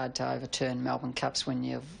very hard to overturn Melbourne Cups when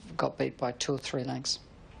you've got beat by 2 or 3 lengths.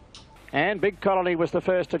 And Big Colony was the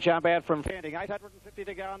first to jump out from standing. 850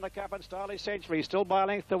 to go in the Cup, and Stylish Century still by a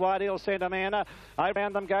length to Ideal Centre.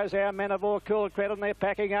 Around them goes our Men of War, Cool Credit, and they're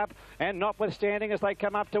packing up. And notwithstanding, as they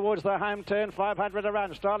come up towards the home turn, 500 to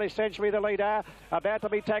run. Stylish Century, the leader, about to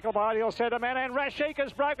be tackled by Ideal Centre. And Rashik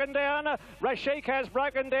has broken down. Rashik has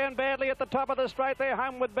broken down badly at the top of the straight there.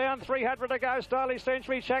 Homeward bound, 300 to go. Stylish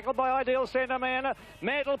Century shackled by Ideal Centre.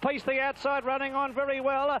 Mantelpiece the outside, running on very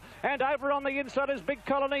well. And over on the inside is Big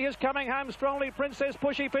Colony, is coming home strongly. Princess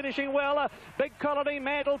Pushy finishing well. Big Colony,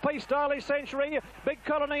 Mantelpiece, Stylish Century. Big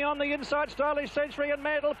Colony on the inside, Stylish Century and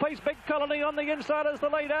Mantelpiece. Big Colony on the inside as the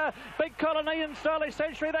leader. Big Colony and Stylish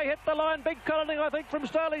Century, they hit the line. Big Colony, I think, from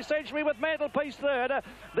Stylish Century with Mantelpiece third.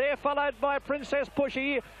 They're followed by Princess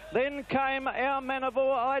Pushy. Then came our Man of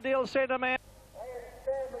War, Ideal Centre.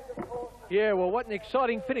 Yeah, well, what an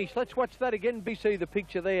exciting finish. Let's watch that again. BC, the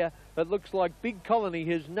picture there. It looks like Big Colony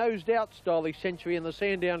has nosed out Stylish Century in the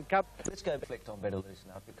Sandown Cup. Let's go reflect on Better Loosen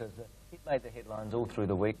Up, because he made the headlines all through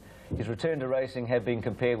the week. His return to racing had been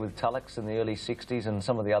compared with Tullux in the early 60s and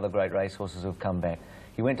some of the other great racehorses who've come back.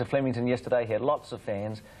 He went to Flemington yesterday, he had lots of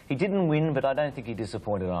fans. He didn't win, but I don't think he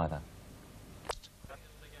disappointed either.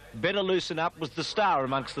 Better Loosen Up was the star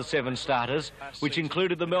amongst the 7 starters, which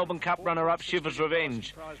included the Melbourne Cup runner-up Shivers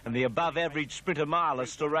Revenge and the above-average sprinter miler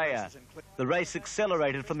Storaya. The race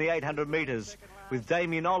accelerated from the 800 metres, with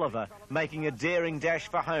Damien Oliver making a daring dash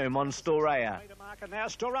for home on Storaya. And now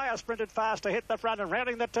Storaya sprinted fast to hit the front and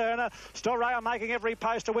rounding the turn. Storaya making every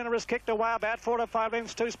post. A winner is kicked away about 4 to 5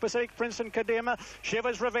 lengths to Specific Prince and Kadima.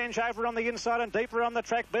 Shivers Revenge over on the inside and deeper on the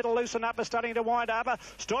track. Better Loosen Up is starting to wind up.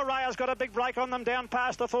 Storaya's got a big break on them down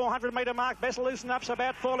past the 400 metre mark. Better Loosen Up's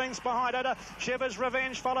about 4 lengths behind it. Shivers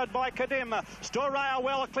Revenge followed by Kadim. Storaya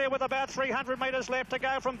well clear with about 300 metres left to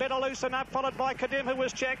go from Better Loosen Up, followed by Kadim, who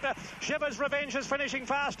was checked. Shivers Revenge is finishing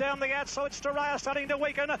fast down the outside. Storaya starting to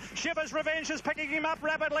weaken. Shivers Revenge is picking him up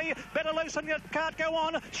rapidly. Better Loosen can't go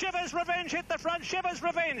on. Shivers Revenge hit the front. Shivers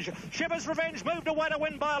Revenge. Shivers Revenge moved away to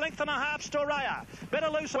win by a length and a half. Storaya. Better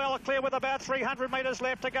Loosen well clear with about 300 metres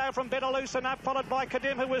left to go from Better Loosen Up, followed by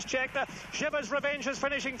Kadim, who was checked. Shivers Revenge is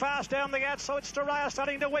finishing fast down the outside. Storaya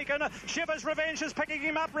starting to weaken. Shivers Revenge is picking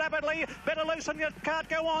him up rapidly. Better Loosen can't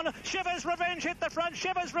go on. Shivers Revenge hit the front.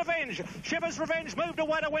 Shivers Revenge. Shivers Revenge moved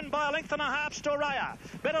away to win by a length and a half. Storaya.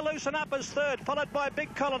 Better Loosen Up is third, followed by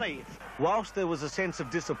Big Colony. Whilst there was a sense of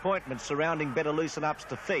disappointment surrounding Better Loosen Up's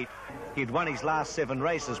defeat, he'd won his last 7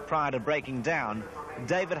 races prior to breaking down.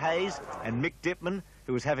 David Hayes and Mick Dipman,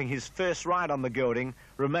 who was having his first ride on the gelding,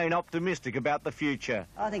 remain optimistic about the future.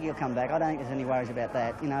 I think he'll come back. I don't think there's any worries about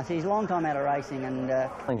that. You know, he's a long time out of racing and...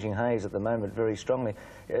 Challenging Hayes at the moment very strongly.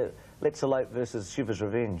 Let's Elope versus Shivers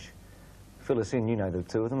Revenge. Fill us in, you know the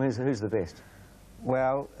two of them. Who's the best?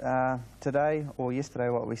 Well, today or yesterday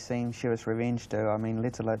what we've seen Shivers Revenge do, I mean,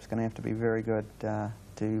 Let's Elope's going to have to be very good to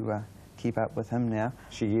keep up with him now.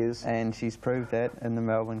 She is. And she's proved that in the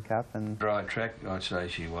Melbourne Cup. And dry track, I'd say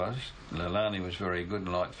she was. Leilani was very good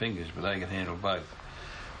and light fingers, but they could handle both.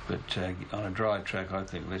 But on a dry track, I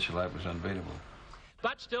think Let's Elope was unbeatable.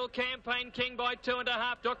 But still Campaign King by 2.5.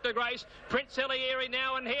 Dr. Grace, Prince Elieri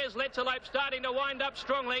now, and here's Let's Elope starting to wind up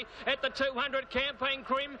strongly at the 200. Campaign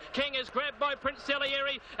King is grabbed by Prince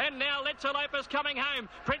Elieri, and now Let's Elope is coming home.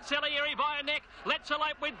 Prince Elieri via neck. Let's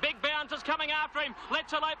Elope with big bounds is coming after him.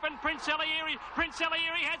 Let's Elope and Prince Elieri. Prince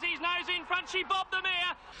Elieri has his nose in front. She bobbed the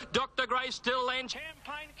mare. Dr. Grace still lands.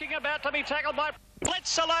 Campaign King about to be tackled by...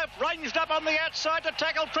 Let's Elope ranged up on the outside to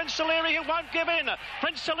tackle Prince Elieri, who won't give in.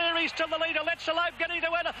 Prince Elieri still the leader. Let's Elope getting to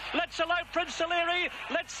win. Let's Elope, Prince Elieri.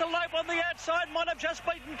 Let's Elope on the outside. Might have just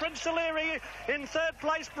beaten Prince Elieri. In third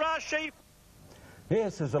place, Brass Sheep.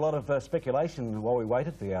 Yes, there's a lot of speculation while we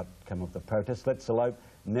waited for the outcome of the protest. Let's Elope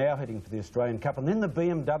now heading for the Australian Cup. And then the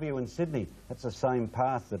BMW in Sydney. That's the same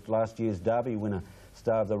path that last year's Derby winner,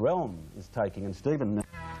 Star of the Realm, is taking. And Stephen...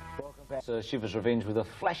 Welcome back. Shiver's Revenge with a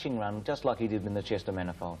flashing run, just like he did in the Chester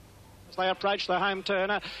Manifold. As they approach the home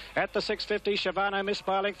turner at the 650, Shavano missed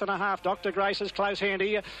by a length and a half. Dr. Grace is close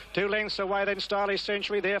handy, 2 lengths away, then Stylish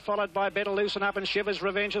Century there, followed by Better Loosen Up and Shiver's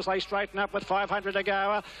Revenge as they straighten up with 500 to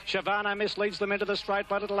go. Shavano Miss leads them into the straight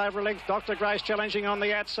by a little over a length. Dr. Grace challenging on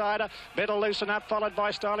the outside. Better Loosen Up, followed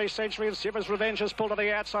by Stylish Century, and Shiver's Revenge has pulled to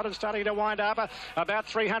the outside and starting to wind up. About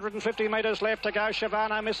 350 metres left to go.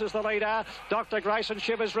 Shavano misses the leader. Dr. Grace and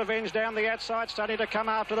Shiver's Revenge down the outside, starting to come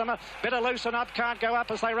after them. Better Loosen Up can't go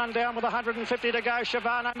up as they run down with 150 to go.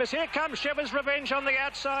 Shavano Miss. Here comes Shiver's Revenge on the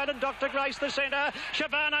outside and Dr. Grace the centre.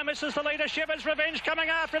 Shavano misses the leader. Shiver's Revenge coming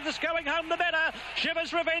after it. This going home the better.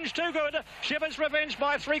 Shiver's Revenge too good. Shiver's Revenge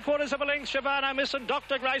by 3/4 of a length. Shavano Miss and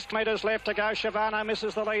Dr. Grace. Metres left to go. Shavano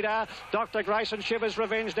misses the leader. Dr. Grace and Shiver's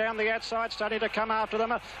Revenge down the outside, starting to come after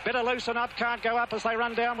them. Better Loosen Up can't go up as they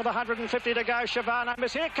run down with 150 to go. Shavano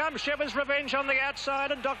Miss. Here comes Shiver's Revenge on the outside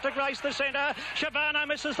and Dr. Grace the centre. Shavano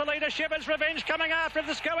misses the leader. Shiver's Revenge coming after it.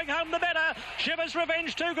 This going home the better. Shiver's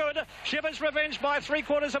Revenge too good. Shiver's Revenge by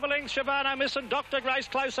 3/4 of a length. Shavano Miss and Dr. Grace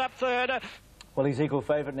close up third. Well, he's equal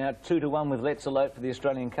favourite now, 2-1 with Let's Elope for the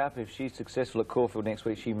Australian Cup. If she's successful at Caulfield next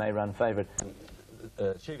week, she may run favourite.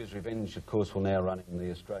 Shiver's Revenge, of course, will now run in the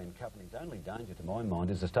Australian Cup, and his only danger, to my mind,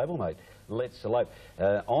 is the stablemate, Let's Elope.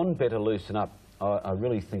 On Better Loosen Up, I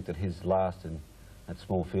really think that his last in that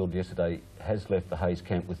small field yesterday has left the Hayes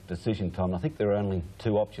camp with decision time. I think there are only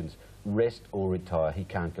 2 options, rest or retire. He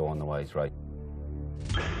can't go on the way he's racing.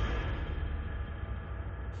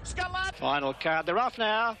 Final card. They're off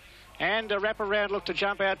now. And a wraparound looked to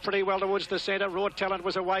jump out pretty well towards the centre. Raw Talent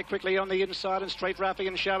was away quickly on the inside, and Street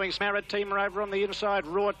Ruffian showing Maritima over on the inside.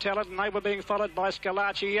 Raw Talent, and they were being followed by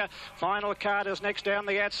Scalacci. Final card is next down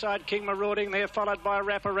the outside. King Marauding there, followed by a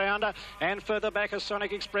wraparound. And further back is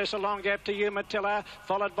Sonic Express, a long gap to Umatilla,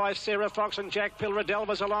 followed by Sarah Fox and Jack Pilredel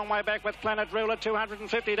was a long way back with Planet Ruler.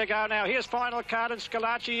 250 to go now. Here's final card and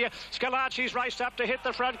Scalacci. Scalacci's raced up to hit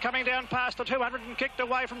the front, coming down past the 200 and kicked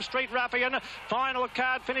away from Street Ruffian. Final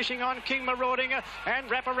card finishing on King Marauding, and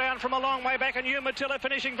wrap around from a long way back, and Umatilla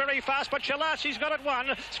finishing very fast, but Scalacci's got it won.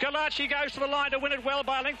 Scalacci goes to the line to win it well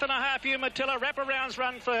by a length and a half. Umatilla wraparounds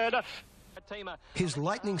run third. His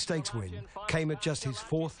Lightning Stakes win came at just his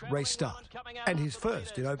 4th race start and his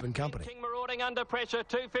first in open company. King Marauding under pressure,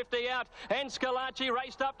 250 out, and Scalacci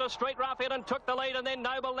raced up to Street Ruffian and took the lead, and then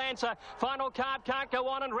Noble Lancer. Final card can't go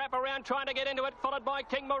on and wrap around trying to get into it, followed by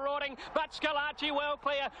King Marauding, but Scalacci well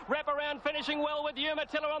clear. Wrap around finishing well with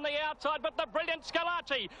Umatilla on the outside, but the brilliant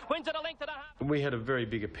Scalacci wins at a length and a half. We had a very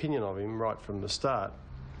big opinion of him right from the start,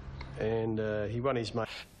 and he won his mate.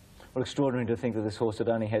 Well, extraordinary to think that this horse had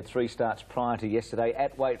only had 3 starts prior to yesterday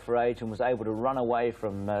at weight for age and was able to run away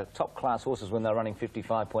from top-class horses when they were running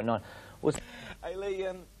 55.9. Hey, Lee,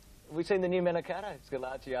 have we seen the new Manicato,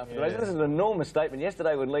 Scalacci, after the race? This is an enormous statement.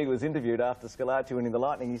 Yesterday when Lee was interviewed after Scalacci winning the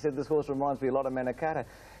Lightning, he said this horse reminds me a lot of Manicato.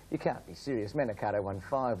 You can't be serious. Manicato won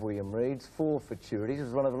 5 William Reeds, 4 Futurities. It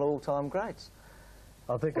was one of the all-time greats.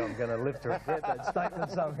 I think I'm going to lift her that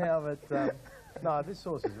statement somehow, but no, this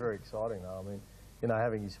horse is very exciting, though. I mean, you know,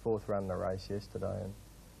 having his 4th run in the race yesterday and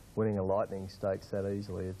winning a Lightning Stakes that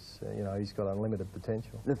easily, it's, you know, he's got unlimited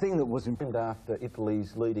potential. The thing that was important after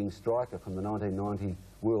Italy's leading striker from the 1990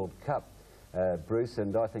 World Cup, Bruce,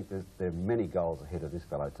 and I think there are many goals ahead of this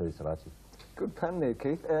fellow too, Scalacci. Good pun there,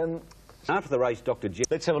 Keith. After the race, Dr. Jeff...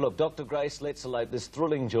 Let's have a look. Dr. Grace, Let's Elope, this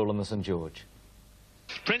thrilling duel on the St George.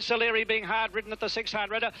 Prince O'Leary being hard-ridden at the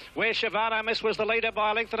 600, where Shavano Miss was the leader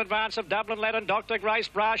by a length in advance of Dublin Lad and Dr. Grace.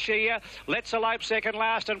 Brashear, Let's Elope second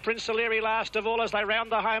last, and Prince O'Leary last of all as they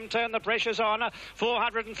round the home turn. The pressure's on.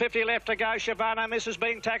 450 left to go. Shavano Miss is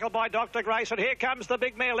being tackled by Dr. Grace, and here comes the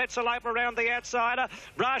big mare, Let's Elope, around the outside.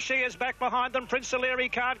 Brashear's back behind them. Prince O'Leary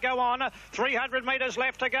can't go on. 300 metres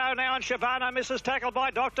left to go now, and Shavano Miss is tackled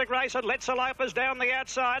by Dr. Grace, and Let's Elope is down the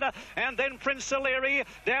outside, and then Prince O'Leary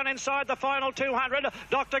down inside the final 200.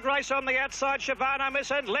 Dr. Grace on the outside, Shavano Miss,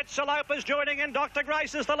 and Let's Elope is joining in. Dr.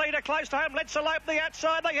 Grace is the leader close to home. Let's Elope the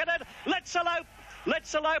outside, they hit it. Let's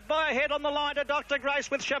Elope by a head on the line to Dr. Grace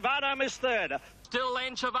with Shavano Miss third. Still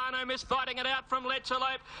then, Shavano Miss fighting it out from Let's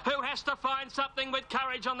Elope, who has to find something with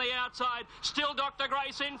courage on the outside. Still Dr.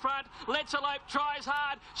 Grace in front. Let's Elope tries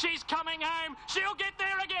hard. She's coming home. She'll get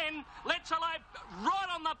there again. Let's Elope right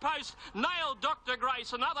on the post. Nailed Dr.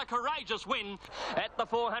 Grace. Another courageous win at the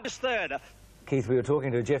 400. Third. Keith, we were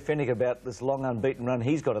talking to Jeff Fennick about this long unbeaten run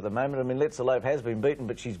he's got at the moment. I mean, Let's Elope has been beaten,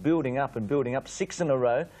 but she's building up and building up. 6 in a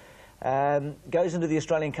row. Goes into the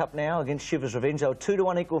Australian Cup now against Shiver's Revenge. They were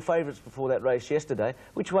 2-1 equal favourites before that race yesterday.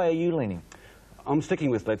 Which way are you leaning? I'm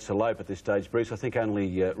sticking with Let's Elope at this stage, Bruce. I think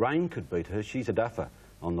only Rain could beat her. She's a duffer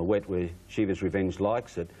on the wet where Shiver's Revenge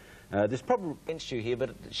likes it. There's probably against you here,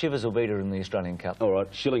 but Shivers will beat her in the Australian Cup. All right,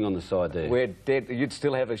 Shilling on the side there. We're dead. You'd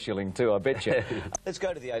still have a Shilling too, I bet you. Let's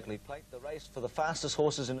go to the Oakley Plate, the race for the fastest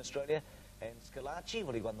horses in Australia. And Scalacci,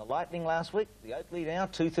 well, he won the Lightning last week. The Oakley now,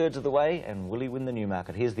 2/3 of the way, and will he win the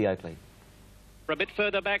Newmarket? Here's the Oakley. A bit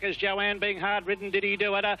further back is Joanne being hard-ridden. Did he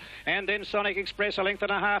do it? And then Sonic Express, a length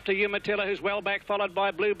and a half to Umatilla, who's well back, followed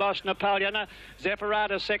by Blue Boss Napoleon.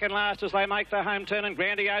 Zephyratus second last as they make the home turn, and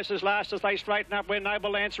Grandiose is last as they straighten up where Noble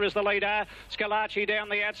Lancer is the leader. Scalacci down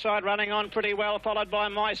the outside, running on pretty well, followed by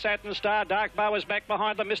My Satin Star. Dark Bow is back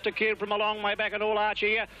behind them. Mr. Cube from a long way back, and All Arch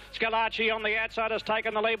here. Scalacci on the outside has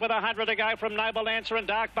taken the lead with 100 to go from Noble Lancer, and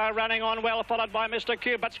Dark Bow running on well, followed by Mr.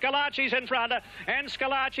 Cube. But Scalacci's in front, and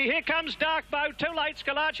Scalacci, here comes Dark Bow, too late.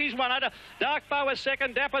 Scalacci's won it. Dark Bow is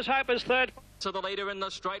second, Dapper's Hope is third. To the leader in the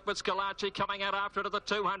straight with Scalacci coming out after it at the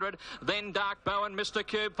 200. Then Dark Bow and Mr.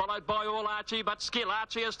 Cube followed by All Archie, but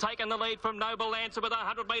Scalacci has taken the lead from Noble Lancer with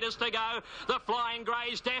 100 metres to go. The Flying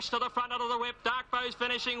Greys dash to the front of the whip. Dark Bow's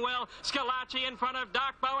finishing well. Scalacci in front of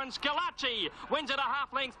Dark Bow, and Scalacci wins at a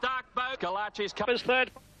half length. Dark Bow. Scalacci's cup is third.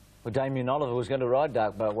 Well, Damien Oliver was going to ride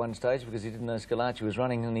Dark Bow at one stage because he didn't know Scalacci was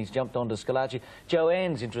running, and he's jumped onto Scalacci.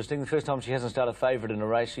 Joanne's interesting. The first time she hasn't started favourite in a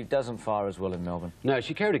race. She doesn't fire as well in Melbourne. No,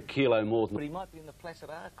 she carried a kilo more than... But he might be in the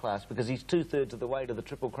Placid Arc class because he's 2/3 of the way to the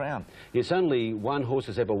Triple Crown. Yes, only one horse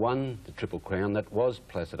has ever won the Triple Crown. That was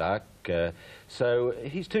Placid Arc. So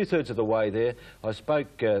he's 2/3 of the way there. I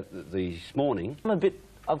spoke this morning.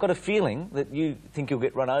 I've got a feeling that you think you'll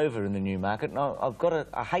get run over in the Newmarket, and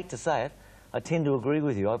I hate to say it, I tend to agree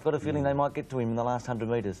with you. I've got a feeling they might get to him in the last 100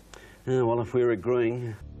 metres. Yeah, well, if we're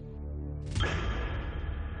agreeing...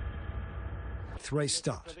 Race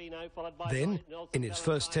start. Then, in his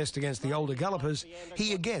first test against the older gallopers,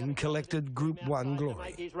 he again collected Group 1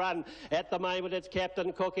 glory. His run at the moment, it's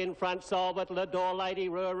Captain Cook in front, Solbit, Lador, Lady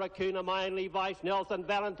Rua, Raccoona, My Only Vice, Nelson,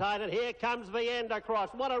 Valentine, and here comes Viander Cross.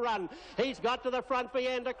 What a run. He's got to the front,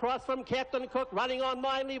 Viander Cross from Captain Cook, running on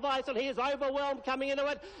My Only Vice, and here's Overwhelmed coming into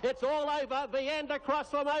it. It's all over. Viander Cross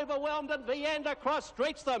from Overwhelmed, and Viander Cross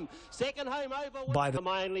streaks them. Second home Overwhelmed. By the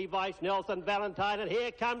My Only Vice, Nelson, Valentine, and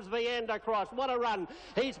here comes Viander Cross. What a run.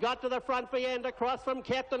 He's got to the front, Viander Cross from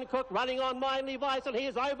Captain Cook, running on My Only Vice, and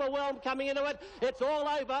here's Overwhelmed coming into it. It's all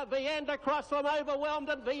over. Viander Cross from Overwhelmed,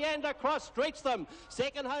 and Viander Cross streaks them.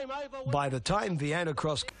 Second home Overwhelmed. By the time Viander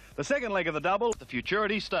Cross... The second leg of the double, the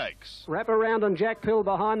Futurity Stakes. Wrap around and Jack Pill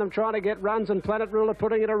behind them trying to get runs, and Planet Ruler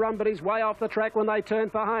putting in a run, but he's way off the track when they turn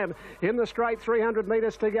for home. In the straight, 300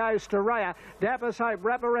 metres to go, Storaya, Dapper's Hope,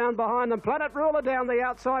 wrap around behind them. Planet Ruler down the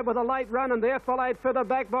outside with a late run, and they're followed further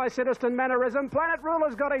back by Citizen Mannerism. Planet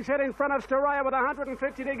Ruler's got his head in front of Storaya with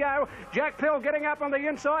 150 to go. Jack Pill getting up on the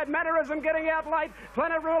inside, Mannerism getting out late.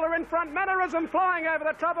 Planet Ruler in front, Mannerism flying over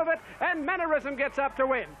the top of it, and Mannerism gets up to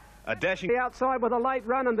win. A dashing... The outside with a late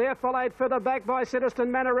run, and they're followed further back by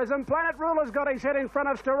Citizen Mannerism. Planet Ruler's got his head in front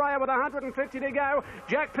of Storaya with 150 to go.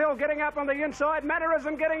 Jack Pill getting up on the inside,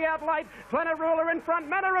 Mannerism getting out late. Planet Ruler in front,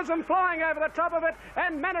 Mannerism flying over the top of it,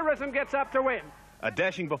 and Mannerism gets up to win. A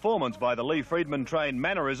dashing performance by the Lee Friedman trained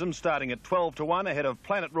Mannerism, starting at 12-1 ahead of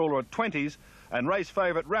Planet Ruler at 20s, and race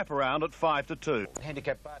favourite Wraparound at 5-2.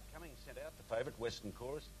 Handicap Bart Cummings sent out the favourite, Western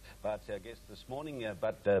Chorus. Bart's our guest this morning,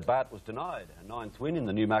 but Bart was denied a 9th win in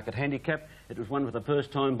the Newmarket Handicap. It was won for the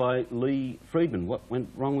first time by Lee Friedman. What went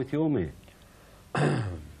wrong with your mare?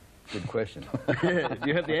 Good question. Do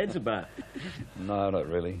you have the answer, Bart? No, not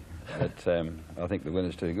really. But I think the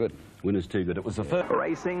winner's too good. Winner's too good. It was the first.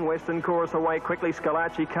 Racing, Western Chorus away quickly.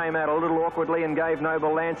 Scalacci came out a little awkwardly and gave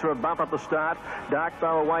Noble Lancer a bump at the start. Dark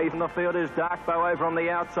Bow away from the field is Dark Bow over on the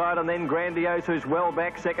outside, and then Grandiose, who's well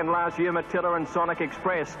back. Second last, Umatilla and Sonic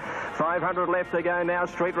Express. 500 left to go now.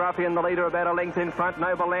 Street Ruffian, the leader, about a length in front.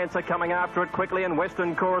 Noble Lancer coming after it quickly, and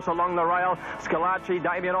Western Chorus along the rail. Scalacci,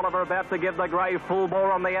 Damien Oliver about to give the grey full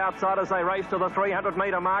bore on the outside as they race to the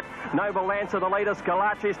 300-metre mark. Noble Lancer, the leader.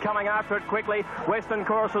 Scalacci's coming after it quickly. Western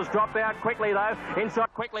Chorus has dropped out quickly though.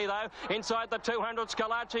 Inside the 200,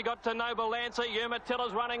 Scalacci got to Noble Lancer.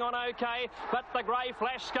 Umatilla's running on okay, but the grey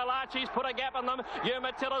flash, Scalacci's put a gap in them.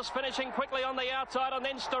 Umatilla's finishing quickly on the outside, and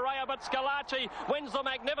then Storaya, but Scalacci wins the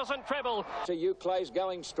magnificent treble. So Euclay's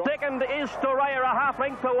going strong. Second is Storaya, a half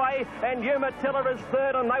length away, and Umatilla is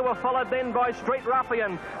third, and they were followed then by Street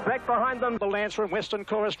Ruffian. Back behind them, the Lancer and Western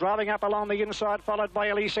Chorus driving up along the inside, followed by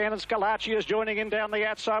Elise Ann, and Scalacci is joining in down the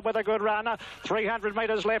outside with a good run. 300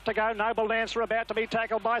 metres left to go. go. Noble Dancer about to be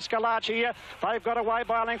tackled by Scalacci here. They've got away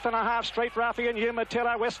by a length and a half. Street Ruffian,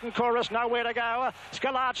 Umatilla, Western Chorus, nowhere to go.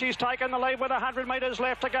 Scalacci's taken the lead with 100 metres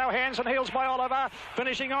left to go. Hands and heels by Oliver.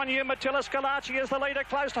 Finishing on Umatilla. Scalacci is the leader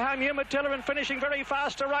close to home. Umatilla and finishing very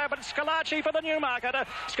fast to Raya, but Scalacci for the Newmarket.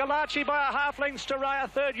 Scalacci by a half length to Raya,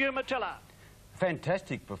 third Umatilla.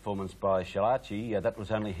 Fantastic performance by Scalacci. That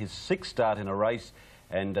was only his 6th start in a race,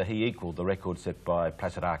 and he equalled the record set by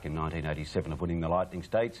Placid Arc in 1987 of winning the Lightning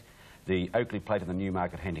Stakes, the Oakley Plate and the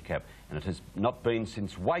Newmarket Handicap. And it has not been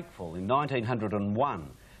since Wakeful in 1901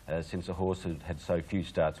 since a horse had so few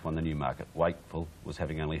starts won the Newmarket. Wakeful was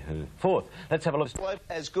having only her 4th. Let's have a look.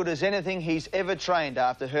 As good as anything he's ever trained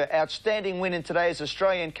after her outstanding win in today's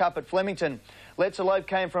Australian Cup at Flemington. Let's Elope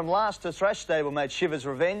came from last to thrash stablemate Shivers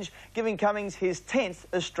Revenge, giving Cummings his 10th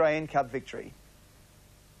Australian Cup victory.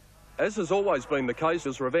 As has always been the case,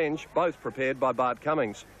 Shivers Revenge, both prepared by Bart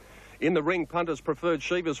Cummings. In the ring, punters preferred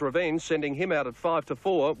Shivers Revenge, sending him out at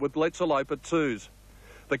 5-4 with Let's Elope at 2s.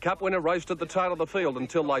 The Cup winner raced at the tail of the field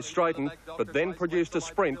until they straightened, but then produced a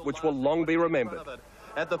sprint which will long be remembered.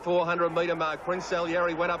 At the 400-metre mark, Prince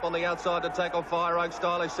Salieri went up on the outside to tackle Fire Oak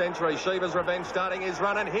Stylish Century. Shivers Revenge starting his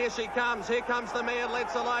run, and here she comes. Here comes the mare,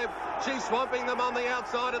 Let's Elope. She's swamping them on the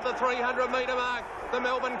outside at the 300-metre mark. The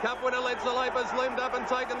Melbourne Cup winner, Let's Elope, has loomed up and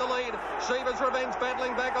taken the lead. Shivers Revenge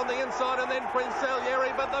battling back on the inside, and then Prince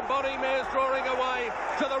Salieri, but the body mare's drawing away.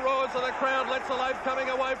 To the roars of the crowd, Let's Elope coming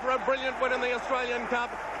away for a brilliant win in the Australian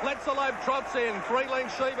Cup. Let's Elope trots in. 3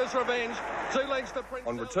 lengths Shivers Revenge, 2 lengths to Prince.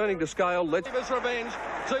 On returning to scale, Let's Revenge,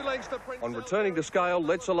 2 lengths to Prince. On returning to scale,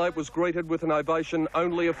 Let's Elope was greeted with an ovation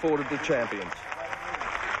only afforded to champions.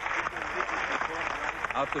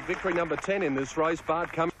 After victory number 10 in this race,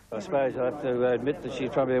 Bart Cummings. I suppose I have to admit that she's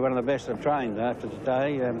probably one of the best I've trained after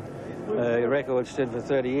today. Her record stood for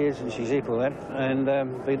 30 years and she's equal that, and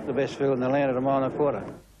beat the best field in the land at a mile and a quarter.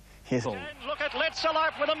 And look at Let's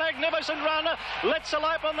Elope with a magnificent run. Let's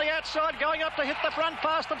Elope on the outside, going up to hit the front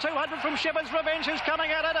past the 200 from Shivers Revenge, who's coming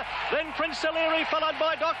at it. Then Prince Salieri, followed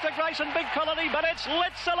by Dr. Grace and Big Colony, but it's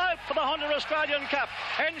Let's Elope for the Honda Australian Cup,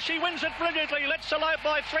 and she wins it brilliantly. Let's Elope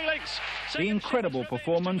by 3 lengths. The incredible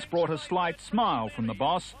performance brought a slight smile from the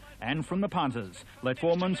boss and from the punters.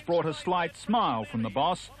 Performance brought a slight smile from the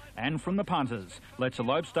boss and from the punters. Let's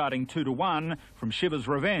Elope starting 2-1 from Shivers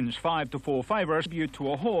Revenge, 5-4 favourite, tribute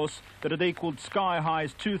to a horse that had equalled Sky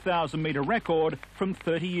High's 2,000-metre record from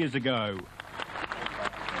 30 years ago.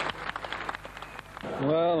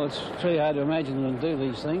 Well, it's pretty hard to imagine them do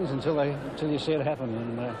these things until you see it happen,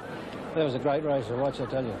 and that was a great race to watch, I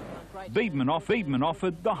tell you. Beedman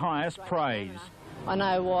offered the highest praise. I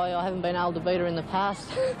know why I haven't been able to beat her in the past.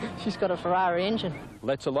 She's got a Ferrari engine.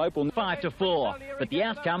 Let's Elope on 5-4, but the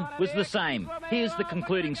outcome was the same. Here's the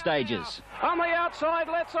concluding stages. On the outside,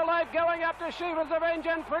 Let's Elope going up to Shivers Revenge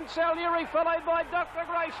and Prince Salieri, followed by Dr.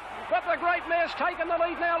 Grace. But the great mare's taken the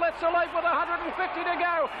lead now. Let's Elope with 150 to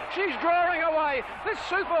go. She's drawing away. This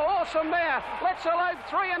super awesome mare. Let's Elope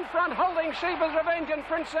 3 in front, holding Shivers Revenge and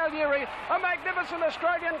Prince Salieri. A magnificent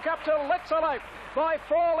Australian Cup to Let's Elope by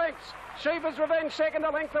 4 lengths. Shivers Revenge second,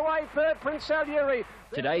 a length away, third Prince Salieri.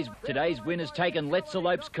 Today's winner's taken Let's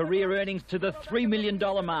Elope's career earnings to the $3 million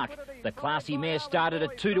mark. The classy mare started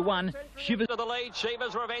at 2-1. Shivers to the lead,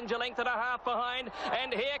 Shivers Revenge a length and a half behind,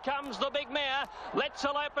 and here comes the big mare. Let's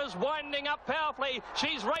Elope is winding up powerfully.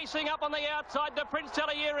 She's racing up on the outside to Prince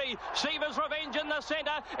Salieri. Shivers Revenge in the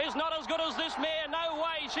centre is not as good as this mare. No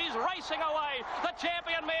way, she's racing away. The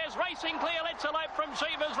champion mare's racing clear. Let's Elope from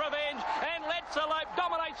Shivers Revenge, and Let's Elope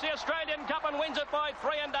dominates the Australian Cup and wins it by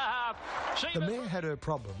 3.5. The mare had her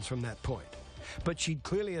problems from that point, but she'd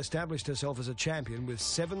clearly established herself as a champion with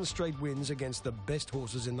 7 straight wins against the best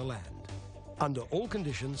horses in the land. Under all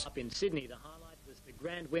conditions. Up in Sydney, the highlight was the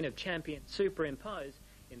grand win of champion Superimpose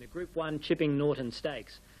in the Group 1 Chipping Norton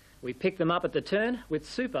Stakes. We picked them up at the turn with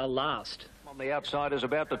Super last. On the outside is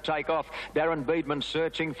about to take off. Darren Beedman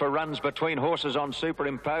searching for runs between horses on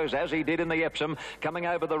Superimpose, as he did in the Epsom. Coming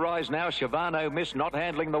over the rise now, Shivano Miss, not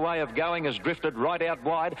handling the way of going, has drifted right out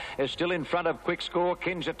wide, is still in front of Quick Score,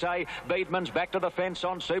 Kinjite. Beedman's back to the fence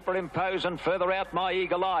on Superimpose, and further out My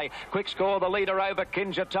Eagle Eye. Quick Score, the leader over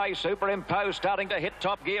Kinjite. Superimpose starting to hit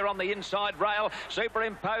top gear on the inside rail.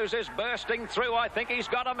 Superimpose is bursting through. I think he's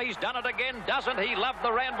got him. He's done it again, doesn't he? Loved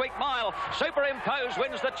the Randwick Mile. Superimpose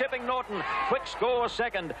wins the Chipping Norton. Quick Score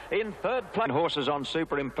second. In third place, Horses on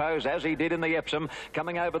Superimpose, as he did in the Epsom.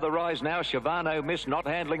 Coming over the rise now, Shivano Miss, not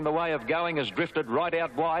handling the way of going, has drifted right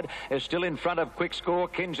out wide, is still in front of Quick Score.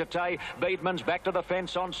 Kinjate, Beedman's back to the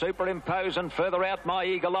fence on Superimpose, and further out My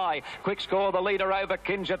Eagle Eye. Quick Score, the leader over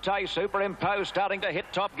Kinjate. Superimpose starting to hit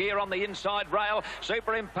top gear on the inside rail.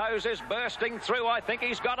 Superimpose is bursting through. I think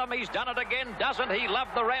he's got him. He's done it again, doesn't he?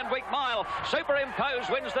 Loved the Randwick Mile. Superimpose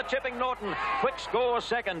wins the Chipping Norton. Quick Score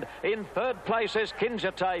second. In third place is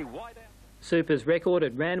Kinjate. Super's record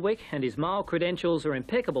at Randwick and his mile credentials are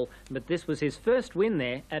impeccable, but this was his first win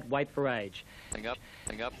there at Weight for Age.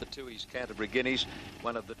 Up the Tooheys Canterbury Guineas,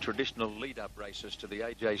 one of the traditional lead-up races to the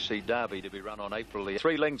AJC Derby to be run on April the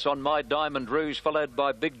 3 lengths on My Diamond Rouge, followed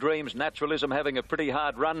by Big Dreams, Naturalism having a pretty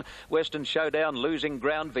hard run, Western Showdown losing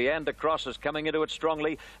ground, Viander Cross is coming into it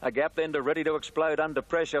strongly, a gap then to Ready to Explode under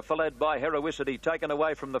pressure, followed by Heroicity taken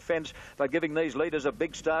away from the fence, but giving these leaders a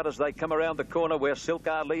big start as they come around the corner where Silk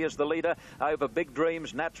Ali is the leader over Big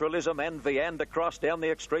Dreams, Naturalism and Viander Cross down the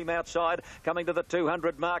extreme outside, coming to the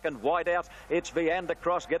 200 mark and wide out. It's Viander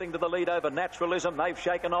Cross getting to the lead over Naturalism. They've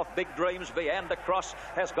shaken off Big Dreams. Viander Cross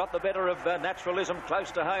has got the better of Naturalism close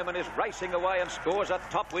to home and is racing away and scores a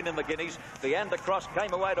top win in the Guineas. Viander Cross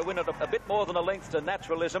came away to win it a bit more than a length to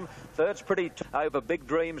Naturalism. Third's pretty over Big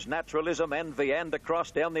Dreams, Naturalism and Viander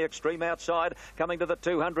Cross down the extreme outside, coming to the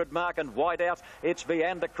 200 mark and wide out. It's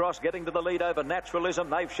Viander Cross getting to the lead over Naturalism.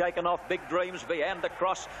 They've shaken off Big Dreams. Viander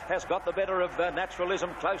Cross has got the better of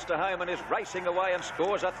Naturalism close to home and is racing away and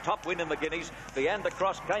scores a top win in the Guineas. Viander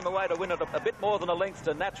Cross came away to win it a bit more than a length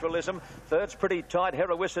to Naturalism. Third's pretty tight.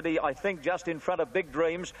 Heroicity, I think, just in front of Big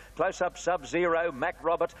Dreams. Close up Sub-Zero, Mac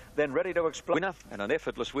Robert, then Ready to Explode. Winner, and an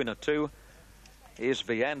effortless winner too, is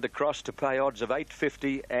Viander Cross to pay odds of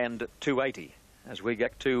 850 and 280 as we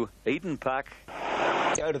get to Eden Park.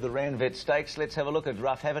 Go to the Randvet Stakes. Let's have a look at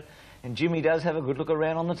Rough Habit. And Jimmy does have a good look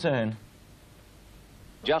around on the turn.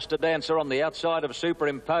 Just a Dancer on the outside of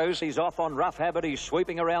Superimpose. He's off on Rough Habit. He's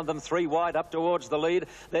sweeping around them 3 wide up towards the lead.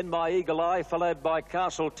 Then My Eagle Eye, followed by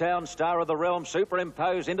Castletown, Star of the Realm.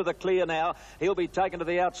 Superimpose into the clear now. He'll be taken to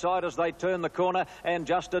the outside as they turn the corner. And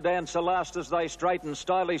Just a Dancer last as they straighten.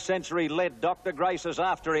 Stylish Sensory led. Dr. Grace is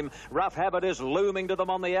after him. Rough Habit is looming to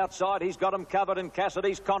them on the outside. He's got him covered and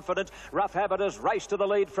Cassidy's confident. Rough Habit has raced to the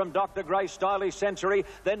lead from Dr. Grace, Stylish Sensory.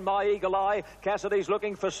 Then My Eagle Eye. Cassidy's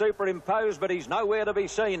looking for Superimpose, but he's nowhere to be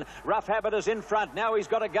seen. Rough Habit is in front. Now he's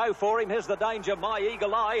got to go for him. Here's the danger. My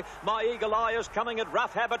Eagle Eye. My Eagle Eye is coming at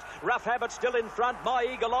Rough Habit. Rough Habit still in front. My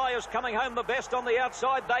Eagle Eye is coming home the best on the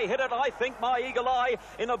outside. They hit it, I think. My Eagle Eye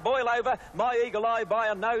in a boil over. My Eagle Eye by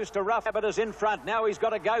a nose to Rough Habit is in front. Now he's got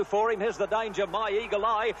to go for him. Here's the danger. My Eagle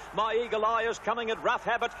Eye. My Eagle Eye is coming at Rough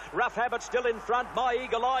Habit. Rough Habit still in front. My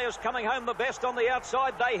Eagle Eye is coming home the best on the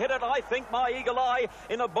outside. They hit it, I think. My Eagle Eye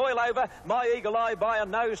in a boil over. My Eagle Eye by a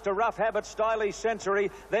nose to Rough Habit. Stylish Sensory.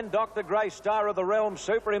 Then Dr. Grace, Star of the Realm,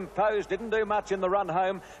 Superimpose. Didn't do much in the run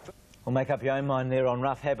home. We'll make up your own mind there on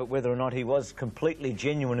Rough Habit, whether or not he was completely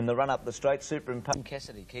genuine in the run up the straight. Superimpose.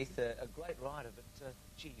 Cassidy, Keith, a great rider, but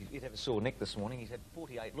gee, you'd have a sore neck this morning. He's had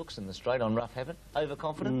 48 looks in the straight on Rough Habit.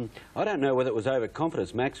 Overconfident? I don't know whether it was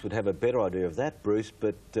overconfidence. Max would have a better idea of that, Bruce,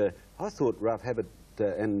 but I thought Rough Habit,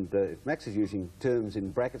 and if Max is using terms in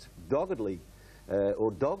brackets, doggedly or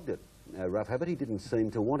dogged it. Rough Habit, he didn't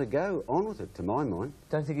seem to want to go on with it, to my mind.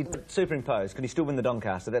 Don't think he'd Superimpose. Can he still win the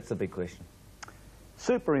Doncaster? That's the big question.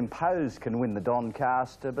 Superimpose can win the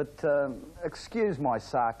Doncaster, but excuse my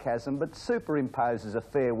sarcasm, but Superimpose is a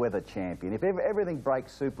fair weather champion. If everything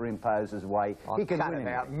breaks Superimpose's way, he can win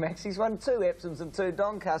out, Max. He's won 2 Epsoms and 2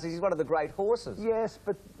 Doncasters. He's one of the great horses. Yes,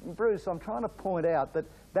 but Bruce, I'm trying to point out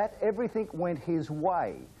that everything went his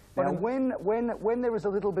way. Now, when there is a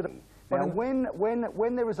little bit of... Now,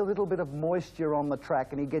 when there is a little bit of moisture on the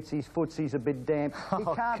track and he gets his footsies a bit damp, he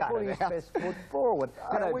can't put his best foot forward.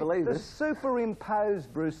 I don't believe this. The Superimpose,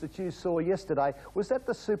 Bruce, that you saw yesterday, was that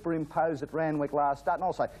the Superimpose at Randwick last start? And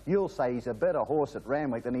also, you'll say he's a better horse at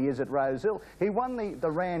Randwick than he is at Rosehill. He won the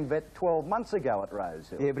Randvet 12 months ago at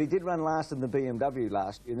Rosehill. Yeah, but he did run last in the BMW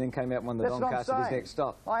last year and then came out and won the Doncaster at his next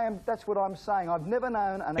stop. That's what I'm saying. I've never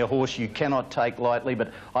known... A horse you cannot take lightly,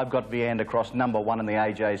 but I've got Viander Cross #1 in the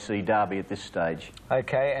AJC Derby at this stage.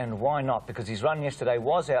 OK, and why not? Because his run yesterday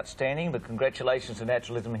was outstanding, but congratulations to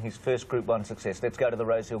Naturalism in his first Group 1 success. Let's go to the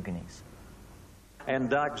Rosehill Guineas. And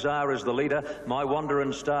Dark Czar is the leader. My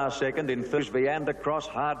Wanderer Star second. In first, Viander Cross,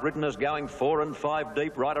 hard ridden, is going 4 and 5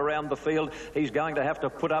 deep right around the field. He's going to have to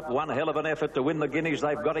put up one hell of an effort to win the Guineas.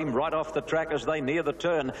 They've got him right off the track as they near the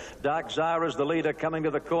turn. Dark Czar is the leader, coming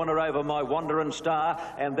to the corner over My Wanderer Star,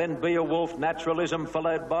 and then Beowulf, Naturalism,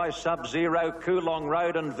 followed by Sub-Zero, Coolong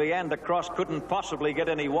Road, and Viander Cross couldn't possibly get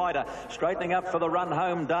any wider. Straightening up for the run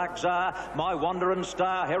home, Dark Czar, My Wanderer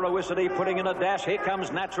Star, Heroicity putting in a dash. Here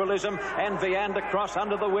comes Naturalism, and Viander Cross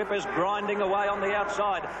under the whip is grinding away on the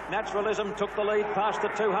outside. Naturalism took the lead past the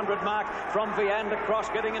 200 mark from Viander Cross,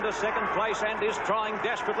 getting into second place and is trying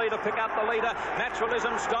desperately to pick up the leader.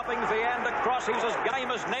 Naturalism stopping Viander Cross. He's as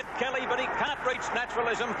game as Ned Kelly, but he can't reach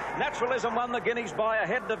Naturalism. Naturalism won the Guineas by a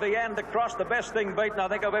head to Viander Cross, the best thing beaten I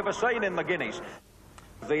think I've ever seen in the Guineas.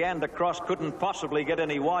 Viander Cross couldn't possibly get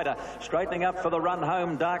any wider. Straightening up for the run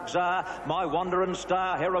home, Dark Czar, My Wanderer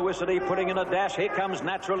Star, Heroicity putting in a dash. Here comes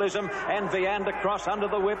Naturalism, and Viander Cross under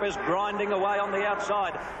the whip is grinding away on the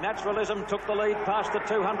outside. Naturalism took the lead past the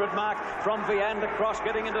 200 mark from Viander Cross,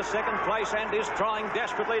 getting into second place and is trying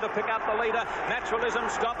desperately to pick up the leader. Naturalism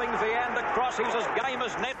stopping Viander Cross. He's as game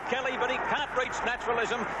as Ned Kelly, but he can't reach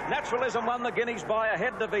Naturalism. Naturalism won the Guineas by a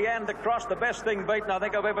head to Viander Cross, the best thing beaten I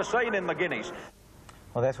think I've ever seen in the Guineas.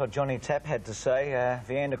 Well, that's what Johnny Tapp had to say.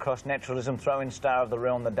 Viander Cross, Naturalism, throw-in star of the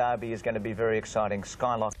realm. The Derby is going to be very exciting.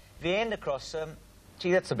 Skylock. Viander Cross,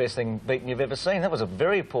 gee, that's the best thing beaten you've ever seen. That was a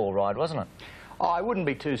very poor ride, wasn't it? Oh, I wouldn't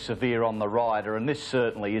be too severe on the rider, and this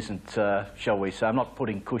certainly isn't, shall we say, I'm not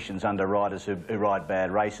putting cushions under riders who ride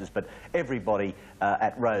bad races, but everybody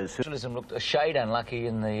at Rose... Naturalism looked a shade unlucky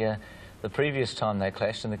in the previous time they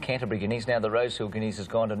clashed in the Canterbury Guineas. Now the Rosehill Guineas has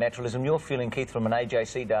gone to Naturalism. You're feeling, Keith, from an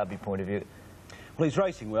AJC Derby point of view? Well, he's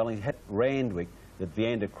racing well. He had Randwick that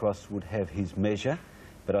Viander Cross would have his measure,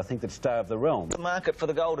 but I think that Star of the Realm. The market for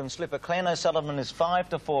the Golden Slipper. Clan O'Sullivan is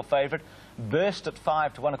 5-4 favourite. Burst at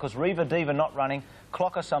 5-1. Of course, Reva Diva not running.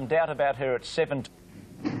 Clocker, some doubt about her at 7.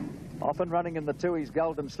 Off and running in the Tui's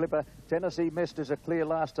Golden Slipper. Tennessee Mist is a clear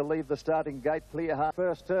last to leave the starting gate. Clear half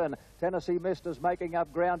first turn. Tennessee Mist is making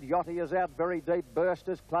up ground. Yachty is out very deep. Burst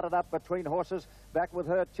is cluttered up between horses. Back with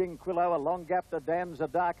her Chinquillo. A long gap to Dam's a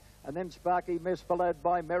Dark. And then Sparky Miss, followed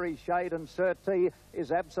by Merry Shade, and Sir T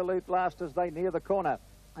is absolute last as they near the corner.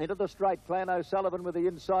 Into the straight, Clan O'Sullivan with the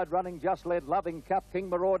inside running, just led Loving Cup, King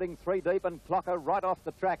Marauding 3 deep, and Clocker right off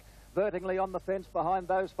the track. Vertically on the fence behind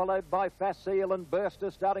those, followed by Facile and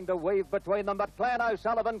Burster starting to weave between them, but Clan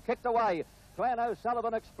O'Sullivan kicked away. Clan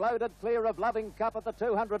O'Sullivan exploded clear of Loving Cup at the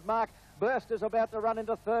 200 mark. Burst is about to run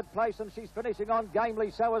into third place, and she's finishing on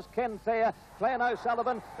gamely, so is Ken Fair. Clan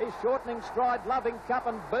O'Sullivan is shortening stride, Loving Cup,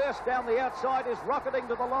 and Burst down the outside is rocketing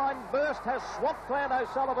to the line. Burst has swamped Clan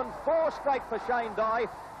O'Sullivan, 4 straight for Shane Dye.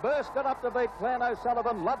 Burst got up to beat Clan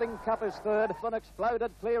O'Sullivan. Loving Cup is third. Then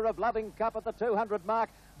exploded clear of Loving Cup at the 200 mark.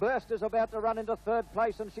 Burst is about to run into third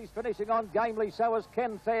place, and she's finishing on gamely, so is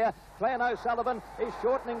Ken Fair. Clan O'Sullivan is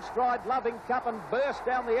shortening stride, Loving Cup, and Burst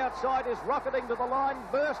down the outside is rocketing to the line.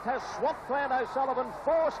 Burst has swamped Clan O'Sullivan,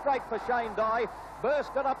 4 straight for Shane Dye.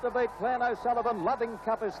 Burst got up to beat Clan O'Sullivan. Loving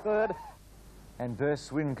Cup is third. And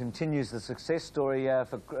Burst's win continues the success story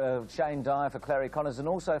for Shane Dye, for Clary Connors, and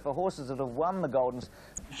also for horses that have won the Goldens.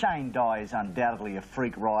 Shane Dye is undoubtedly a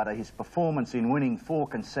freak rider. His performance in winning 4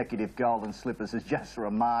 consecutive Golden Slippers is just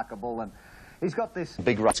remarkable, and he's got this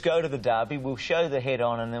big run. Let's go to the Derby. We'll show the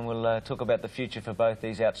head-on, and then we'll talk about the future for both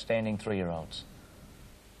these outstanding 3-year-olds.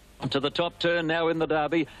 To the top turn now in the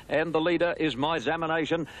Derby, and the leader is My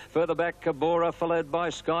Examination. Further back, Cabora, followed by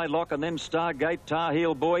Skylock, and then Stargate, Tar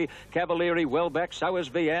Heel Boy, Cavalieri well back. So is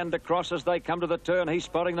Viander Cross as they come to the turn. He's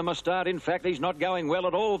spotting them a start. In fact, he's not going well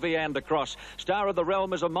at all, Viander Cross. Star of the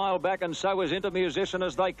Realm is a mile back, and so is Intermusician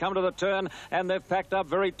as they come to the turn, and they've packed up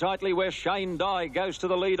very tightly where Shane Dye goes to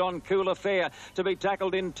the lead on Cooler Fair, to be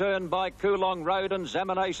tackled in turn by Coolong Road and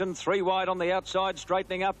Examination. 3 wide on the outside,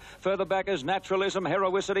 straightening up. Further back is Naturalism.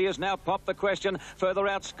 Heroicity has now popped the question. Further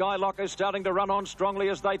out, Skylock is starting to run on strongly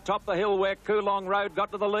as they top the hill where Coolong Road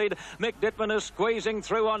got to the lead. Mick Dittman is squeezing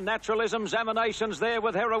through on Naturalism. Examinations there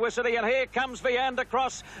with Heroicity, and here comes Viander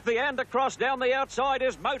Cross. Viander Cross down the outside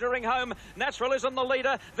is motoring home. Naturalism the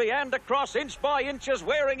leader. Viander Cross inch by inch is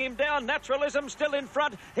wearing him down. Naturalism still in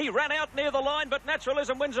front. He ran out near the line, but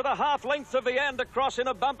Naturalism wins at a half length to Viander Cross in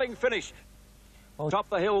a bumping finish. Top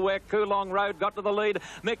the hill where Coolong Road got to the lead.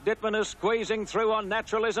 Mick Dittman is squeezing through on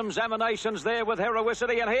Naturalism. Examinations there with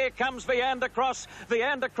Heroicity, and here comes Viander Cross.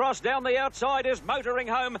 Viander Cross down the outside is motoring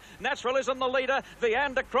home. Naturalism the leader.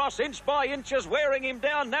 Viander Cross inch by inch is wearing him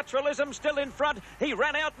down. Naturalism still in front. He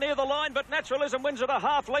ran out near the line, but Naturalism wins at a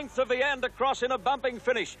half length to Viander Cross in a bumping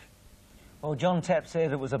finish. Well, John Tapp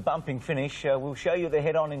said it was a bumping finish. We'll show you the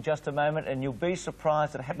head-on in just a moment, and you'll be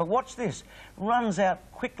surprised at it. But watch this. Runs out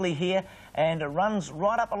quickly here, and runs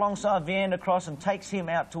right up alongside Viander Cross and takes him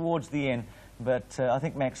out towards the end. But I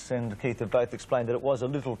think Max and Keith have both explained that it was a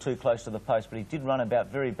little too close to the post, but he did run about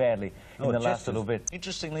very badly in the last little bit.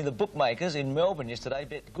 Interestingly, the bookmakers in Melbourne yesterday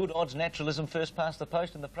bet good odds naturalism first past the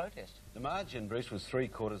post in the protest. The margin, Bruce, was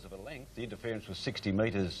 3/4 of a length. The interference was 60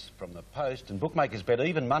 metres from the post, and bookmakers bet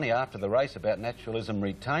even money after the race about naturalism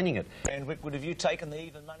retaining it. And Whitwood, have you taken the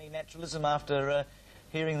even money naturalism after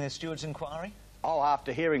hearing the steward's inquiry? Oh,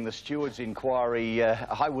 after hearing the steward's inquiry,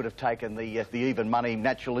 I would have taken the even money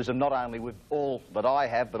naturalism, not only with all that I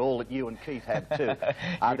have, but all that you and Keith have too.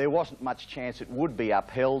 There wasn't much chance it would be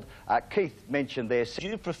upheld. Keith mentioned there... Do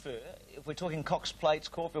you prefer, if we're talking Cox Plates,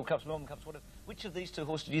 Caulfield Cups, Melbourne Cups, whatever, which of these two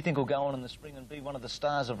horses do you think will go on in the spring and be one of the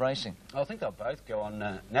stars of racing? I think they'll both go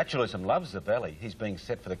on. Naturalism loves the Valley. He's being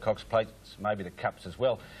set for the Cox Plates, maybe the Cups as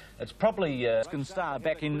well. It's probably... Star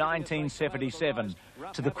back in 1977.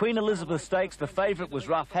 To the Queen Elizabeth Stakes, the favourite was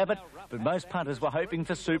Rough Habit, but most punters were hoping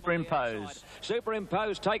for Superimpose.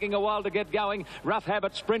 Superimpose taking a while to get going. Rough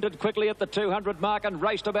Habit sprinted quickly at the 200 mark and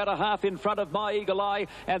raced about a half in front of My Eagle Eye,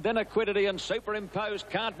 and then Equidity and Superimpose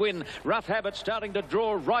can't win. Rough Habit starting to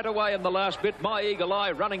draw right away in the last bit. My Eagle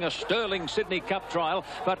Eye running a sterling Sydney Cup trial,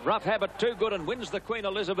 but Rough Habit too good and wins the Queen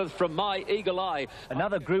Elizabeth from My Eagle Eye.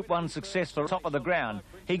 Another Group 1 success for top of the ground.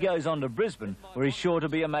 He goes on to Brisbane, where he's sure to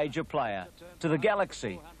be a major player. To the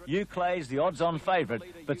Galaxy, Euclay's the odds-on favourite,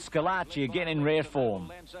 but Scalacci again in rare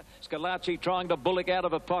form. Scalacci trying to bullock out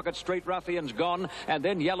of a pocket. Street Ruffian's gone, and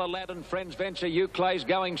then Yellow Lad and Friends Venture. Euclay's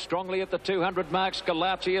going strongly at the 200 mark.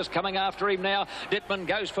 Scalacci is coming after him now. Dittman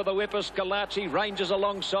goes for the whipper. Scalacci ranges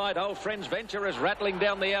alongside. Oh, Friends Venture is rattling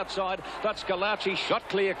down the outside, but Scalacci shot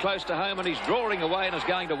clear close to home, and he's drawing away and is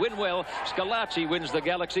going to win well. Scalacci wins the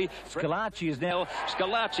Galaxy. Scalacci is now...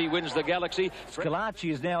 Scalacci wins the Galaxy.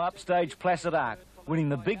 Scalacci is now upstage Placid Arc, winning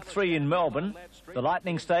the big three in Melbourne, the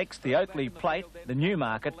Lightning Stakes, the Oakley Plate, the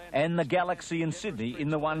Newmarket and the Galaxy in Sydney in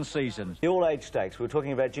the one season. The All-Age Stakes, we were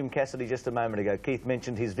talking about Jim Cassidy just a moment ago. Keith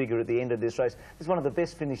mentioned his vigour at the end of this race. It's one of the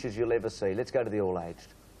best finishes you'll ever see. Let's go to the All-Aged.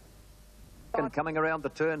 And coming around the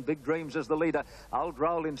turn, Big Dreams is the leader. Old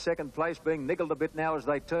Roll in second place, being niggled a bit now as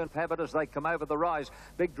they turn Habit as they come over the rise.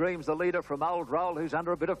 Big Dreams the leader from Old Roll, who's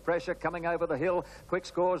under a bit of pressure coming over the hill. Quick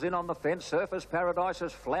Scores in on the fence. Surfers Paradise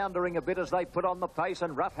is floundering a bit as they put on the pace,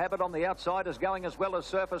 and Rough Habit on the outside is going as well as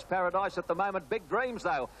Surfers Paradise at the moment. Big Dreams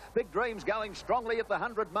though, Big Dreams going strongly at the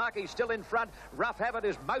 100 mark. He's still in front. Rough Habit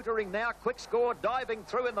is motoring now. Quick Score diving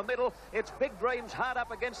through in the middle. It's Big Dreams hard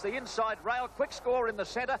up against the inside rail. Quick Score in the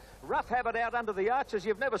centre. Rough Habit out under the arches.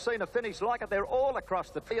 You've never seen a finish like it. They're all across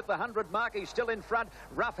the tree at the 100 mark. He's still in front.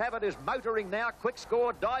 Rough Habit is motoring now. Quick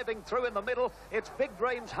Score diving through in the middle. It's Big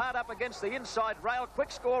Dreams hard up against the inside rail. Quick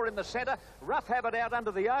Score in the centre. Rough Habit out under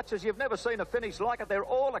the arches. You've never seen a finish like it. They're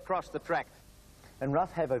all across the track. And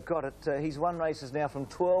Rough Habit got it. He's won races now from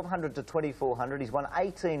 1,200 to 2,400. He's won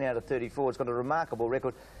 18 out of 34. It's got a remarkable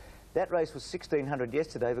record. That race was 1,600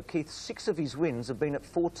 yesterday, but Keith, 6 of his wins have been at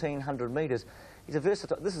 1,400 metres. He's a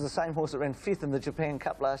versatile... This is the same horse that ran 5th in the Japan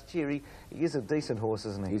Cup last year. He is a decent horse,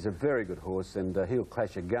 isn't he? He's a very good horse, and he'll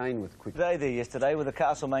clash again with Quick... Day there yesterday with the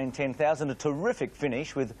Castlemaine 10,000, a terrific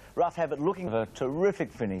finish with Rough Habit looking for a terrific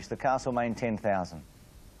finish, the Castlemaine 10,000.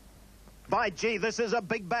 By gee, this is a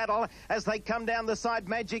big battle as they come down the side.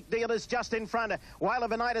 Magic Dealer's just in front. While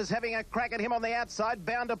of a Night is having a crack at him on the outside.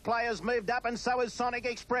 Bounder Players moved up, and so is Sonic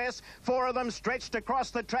Express. 4 of them stretched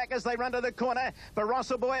across the track as they run to the corner.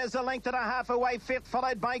 Barossa Boy is a length and a half away, 5th,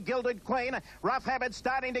 followed by Gilded Queen. Rough Habit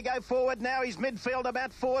starting to go forward now. He's midfield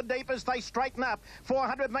about 4 deep as they straighten up.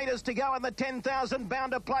 400 metres to go in the 10,000.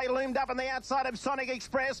 Bounder Play loomed up on the outside of Sonic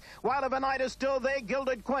Express. While of a Night is still there.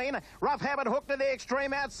 Gilded Queen. Rough Habit hooked to the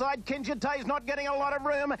extreme outside. Kinjitay's not getting a lot of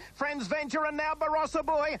room. Friends Venture, and now Barossa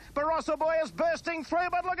Boy. Barossa Boy is bursting through,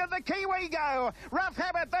 but look at the Kiwi go. Rough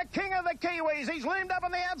Habit, the king of the Kiwis. He's loomed up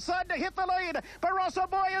on the outside to hit the lead. Barossa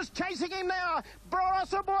Boy is chasing him now.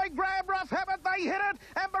 Barossa Boy grabbed Rough Habit. They hit it,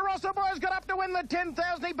 and Barossa Boy's got up to win the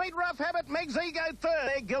 10,000. He beat Rough Habit. Meg's Ego 3rd.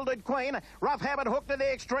 There, Gilded Queen. Rough Habit hooked to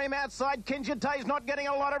the extreme outside. Kinjitay's not getting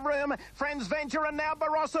a lot of room. Friends Venture, and now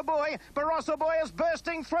Barossa Boy. Barossa Boy is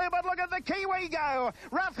bursting through, but look at the Kiwi go.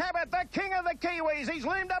 Rough Habit, the king of the Kiwis. He's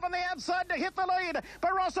loomed up on the outside to hit the lead.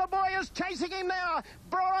 Barossa Boy is chasing him now.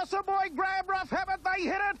 Barossa Boy grabbed Rough Habit. They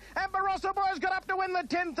hit it, and Barossa Boy's got up to win the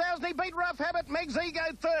 10,000. He beat Rough Habit. Meg's Ego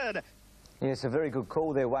 3rd. Yes, a very good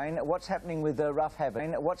call there, Wayne. What's happening with Rough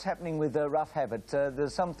Habit? What's happening with Rough Habit?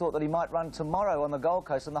 There's some thought that he might run tomorrow on the Gold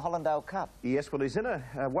Coast in the Hollandale Cup. Yes, well, he's in a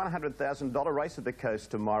 $100,000 race at the coast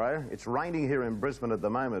tomorrow. It's raining here in Brisbane at the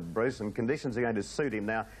moment, Bruce, and conditions are going to suit him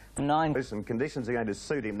now.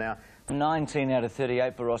 19 out of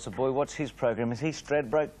 38, Barossa Boy. What's his program? Is he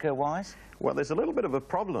Stradbroke wise? Well, there's a little bit of a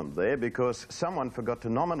problem there because someone forgot to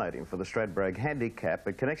nominate him for the Stradbroke Handicap.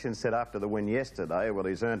 The connection said after the win yesterday, well,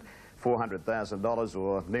 he's earned $400,000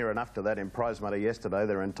 or near enough to that in prize money yesterday.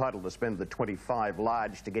 They're entitled to spend the 25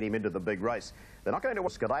 large to get him into the big race. They're not going to...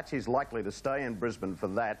 Scalacci's likely to stay in Brisbane for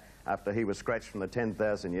that after he was scratched from the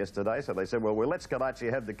 10,000 yesterday. So they said, well, we'll let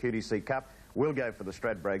Scalacci have the QTC Cup. We'll go for the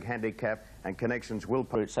Stradbroke Handicap and connections will...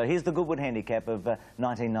 So here's the Goodwood Handicap of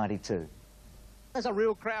 1992. There's a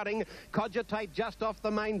real crowding. Cogitate just off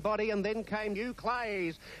the main body, and then came Hugh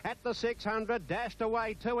Clays at the 600, dashed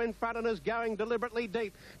away, 2 in front and is going deliberately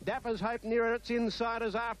deep. Dapper's Hope near its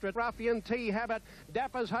insiders after it. Ruffian T Habit,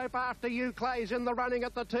 Dapper's Hope after Hugh Clays in the running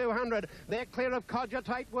at the 200. They're clear of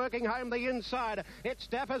Cogitate working home the inside. It's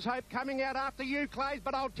Dapper's Hope coming out after Hugh Clays,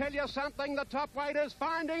 but I'll tell you something, the top weight is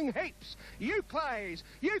finding heaps. Hugh Clays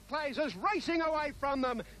is racing away from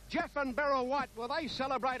them. Jeff and Beryl White, will they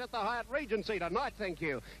celebrate at the Hyatt Regency tonight, thank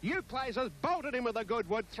you. Hugh Clays has bolted him with a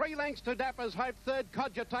Goodwood. 3 lengths to Dapper's Hope, 3rd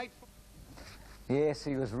Cogitate. Yes,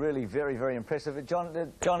 he was really very, very impressive. John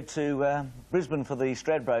to Brisbane for the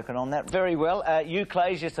Stradbroke, and on that very well. Hugh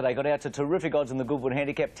Clays yesterday got out to terrific odds in the Goodwood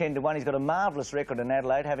Handicap, 10-1. He's got a marvellous record in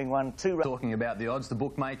Adelaide, having won 2... Talking about the odds, the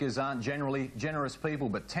bookmakers aren't generally generous people,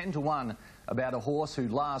 but 10-1 about a horse who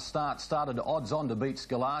last started odds on to beat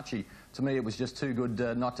Scalacci. To me, it was just too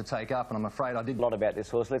good not to take up, and I'm afraid I did... A lot about this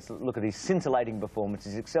horse. Let's look at his scintillating performance.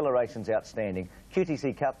 His acceleration's outstanding.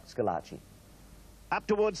 QTC Cup, Scalacci. Up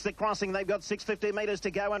towards the crossing, they've got 650 metres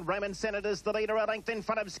to go, and Roman Senator's the leader, a length in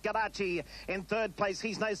front of Scalacci. In 3rd place,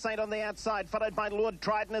 He's No Saint on the outside, followed by Lord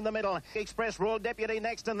Triton in the middle. Express Royal Deputy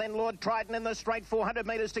next, and then Lord Triton in the straight, 400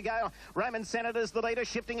 metres to go. Roman Senator's the leader,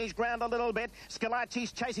 shifting his ground a little bit.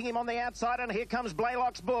 Scalacci's chasing him on the outside, and here comes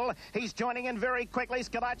Blaylock's Bull. He's joining in very quickly.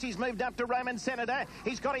 Scalacci's moved up to Roman Senator.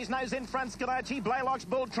 He's got his nose in front, Scalacci. Blaylock's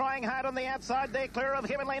Bull trying hard on the outside. They're clear of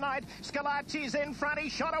Heavenly Knight. Scalacci's in front. He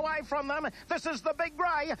shot away from them. This is the Big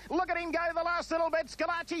Grey. Look at him go the last little bit.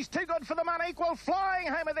 Scalacci's too good for them unequal. Flying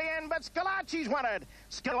home at the end, but Scalacci's won it.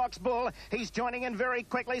 Blaylock's Bull. He's joining in very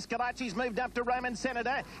quickly. Scalacci's moved up to Roman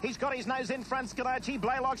Senator. He's got his nose in front, Scalacci.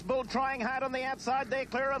 Blaylock's Bull trying hard on the outside. They're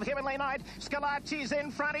clear of Heavenly Knight. Scalacci's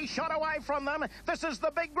in front. He shot away from them. This is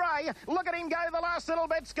the Big Grey. Look at him go the last little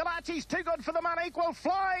bit. Scalacci's too good for them unequal.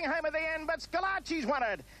 Flying home at the end, but Scalacci's won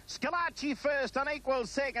it. Scalacci first, unequal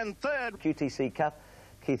second, 3rd. QTC Cup.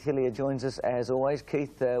 Keith Hillier joins us as always.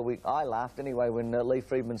 Keith, I laughed anyway when Lee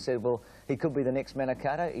Friedman said, well, he could be the next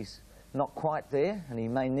Manikato. He's not quite there, and he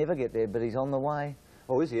may never get there, but he's on the way.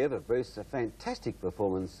 Oh, is he ever, Bruce? A fantastic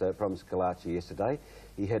performance from Scalacci yesterday.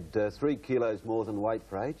 He had 3 kilos more than weight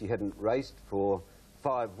for age. He hadn't raced for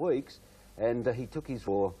 5 weeks, and he took his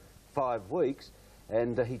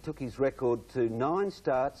record to 9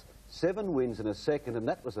 starts, 7 wins and a second, and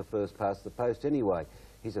that was the first past the post anyway.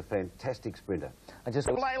 He's a fantastic sprinter.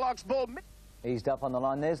 Blaylock's Bull. Eased up on the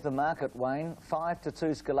line. There's the market, Wayne.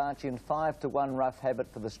 5-2 Scalacci and 5-1 Rough Habit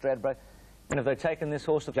for the Stradbroke. And have they taken this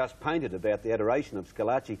horse? Just painted about the adoration of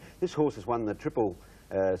Scalacci. This horse has won the triple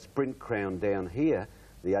sprint crown down here.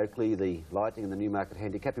 The Oakley, the Lightning and the Newmarket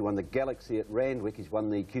Handicap. He won the Galaxy at Randwick. He's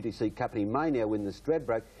won the QTC Cup, and he may now win the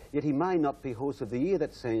Stradbroke. Yet he may not be Horse of the Year.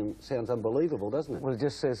 That sounds unbelievable, doesn't it? Well, it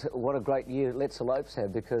just says what a great year Let's Elopes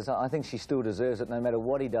had, because I think she still deserves it no matter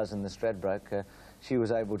what he does in the Stradbroke. She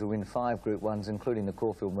was able to win 5 Group 1s, including the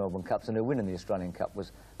Caulfield Melbourne Cups, and her win in the Australian Cup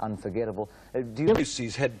was unforgettable.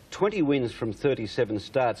 He's had 20 wins from 37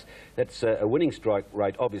 starts. That's a winning strike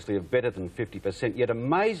rate, obviously, of better than 50%. Yet,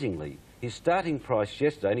 amazingly, his starting price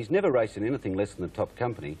yesterday, and he's never raced in anything less than the top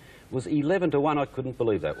company, was 11-1. I couldn't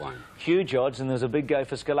believe that, Wayne. Huge odds, and there's a big go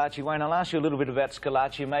for Scalacci. Wayne, I'll ask you a little bit about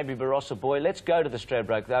Scalacci, maybe Barossa Boy. Let's go to the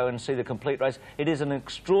Stradbroke, though, and see the complete race. It is an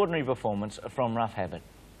extraordinary performance from Rough Habit.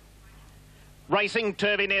 Racing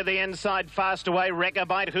Turvey near the inside, fast away,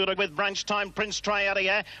 Rechabite, Hula with Brunch Time, Prince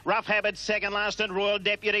Triadia, Rough Habit second last, and Royal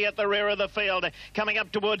Deputy at the rear of the field. Coming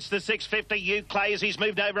up towards the 650, Hugh Clays, he's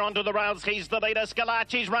moved over onto the rails, he's the leader,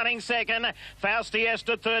 Scalacci's running second,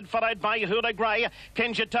 Faustiesta third, followed by Hula Grey,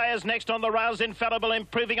 Kenjataya's next on the rails, Infallible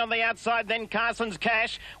improving on the outside, then Carson's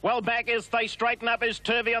Cash, well back as they straighten up is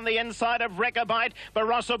Turvey on the inside of Rechabite,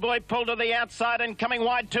 Barossa Boy pulled to the outside, and coming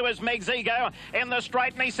wide too is Meg's Ego in the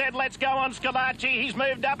straight, and he said, let's go on Scalacci. Scalacci. He's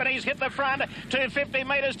moved up and he's hit the front. 250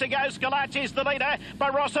 metres to go. Scalacci's the leader.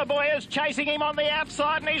 Barossa Boy is chasing him on the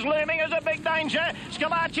outside and he's looming as a big danger.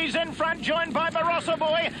 Scalacci's in front, joined by Barossa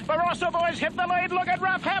Boy. Barossa Boy's hit the lead. Look at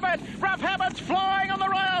Rough Habit. Rough Habit's flying on the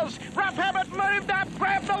rails. Rough Habit moved up,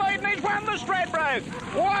 grabbed the lead and he's won the Stradbroke.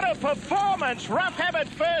 What a performance. Rough Habit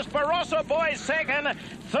first, Barossa Boy second.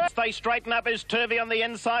 Third, they straighten up his Turvey on the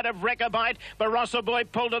inside of Rechabite. Barossa Boy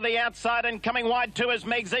pulled to the outside and coming wide too is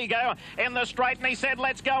Meg's Ego. In the straight and he said,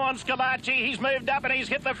 let's go on Scalacci. He's moved up and he's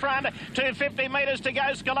hit the front. 250 metres to go.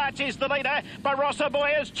 Scalacci's the leader. Barossa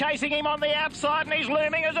Boy is chasing him on the outside and he's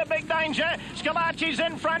looming as a big danger. Scalacci's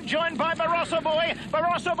in front, joined by Barossa Boy.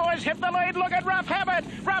 Barossa Boy's hit the lead. Look at Rough Habit.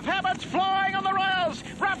 Rough Habit's flying on the rails.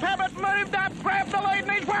 Rough Habit moved up, grabbed the lead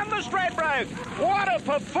and he's won the Stradbroke. What a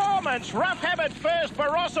performance. Rough Habit first,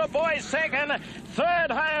 Barossa Boy second.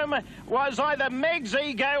 Third home was either Meg's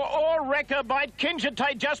Ego or Rechabite.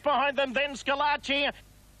 Kinjite just behind them, then Scalacci.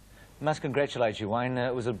 Must congratulate you, Wayne.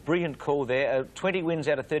 It was a brilliant call there. 20 wins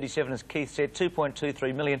out of 37, as Keith said,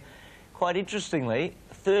 2.23 million. Quite interestingly,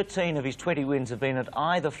 13 of his 20 wins have been at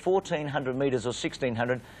either 1,400 metres or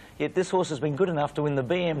 1,600, yet this horse has been good enough to win the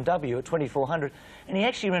BMW at 2,400, and he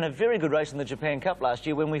actually ran a very good race in the Japan Cup last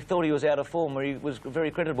year when we thought he was out of form, where he was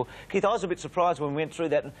very creditable. Keith, I was a bit surprised when we went through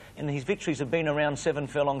that, and his victories have been around 7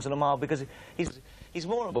 furlongs and a mile, because he's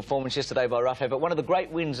more of a performance yesterday by Rough Habit, one of the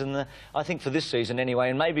great wins in the, I think, for this season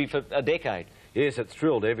anyway, and maybe for a decade. Yes, it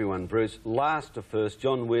thrilled everyone, Bruce. Last to first,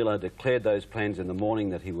 John Wheeler declared those plans in the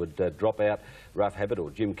morning that he would drop out Rough Habit, or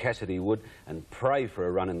Jim Cassidy would, and pray for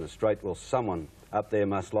a run in the straight. Well, someone up there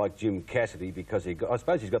must like Jim Cassidy, because I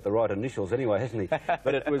suppose he's got the right initials anyway, hasn't he?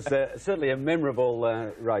 But it was certainly a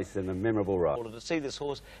memorable race and a memorable ride. To see this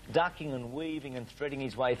horse ducking and weaving and threading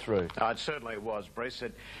his way through. Oh, it certainly was, Bruce.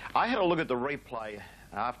 I had a look at the replay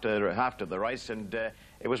after the race, and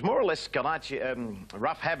it was more or less Scalacci,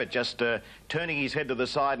 Rough Habit just turning his head to the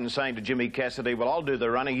side and saying to Jimmy Cassidy, well, I'll do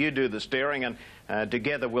the running, you do the steering, and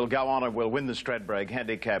together we'll go on and we'll win the Stradbroke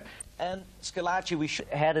handicap. And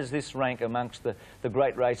Scalacci, how does this rank amongst the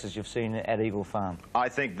great races you've seen at Eagle Farm? I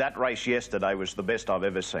think that race yesterday was the best I've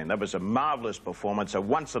ever seen. That was a marvellous performance, a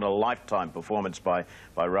once-in-a-lifetime performance by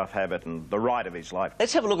Rough Habit, and the ride of his life.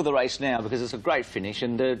 Let's have a look at the race now, because it's a great finish,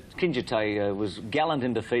 and Kinjite was gallant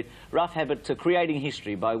in defeat. Rough Habit creating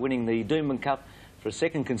history by winning the Doomben Cup for a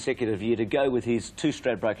second consecutive year to go with his 2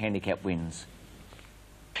 Stradbroke handicap wins.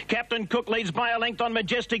 Captain Cook leads by a length on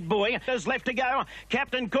Majestic Boy. There's left to go.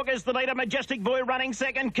 Captain Cook is the leader. Majestic Boy running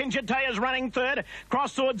second. Kinjite is running third.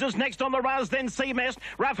 Cross Swords is next on the rails, then Seamest.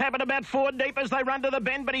 Rough Habit about 4 deep as they run to the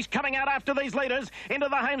bend, but he's coming out after these leaders. Into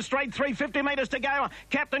the home straight, 350 metres to go.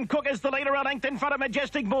 Captain Cook is the leader, a length in front of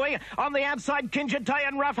Majestic Boy. On the outside, Kinjite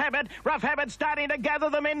and Rough Habit. Rough Habit starting to gather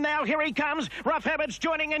them in now. Here he comes. Rough Habit's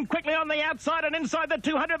joining in quickly on the outside, and inside the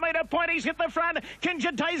 200-metre point, he's hit the front.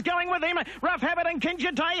 Kinjite's going with him. Rough Habit and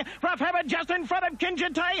Kinjite. Rough Habit just in front of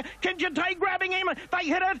Kinjite. Kinjite grabbing him. They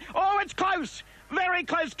hit it. Oh, it's close. Very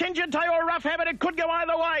close. Kinjite or Rough Habit. It could go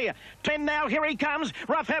either way. 10 now. Here he comes.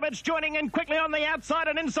 Rough Habit's joining in quickly on the outside,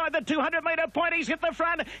 and inside the 200-metre point, he's hit the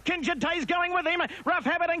front. Kinjite's going with him. Rough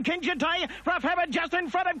Habit and Kinjite. Rough Habit just in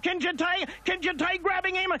front of Kinjite. Kinjite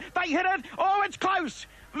grabbing him. They hit it. Oh, it's close.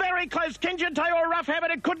 Very close. Kinjite or Rough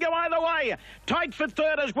Habit. It could go either way. Tight for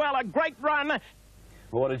third as well. A great run.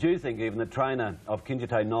 Well, what did you think? Even the trainer of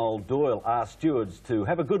Kinjite, Noel Doyle, asked stewards to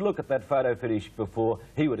have a good look at that photo finish before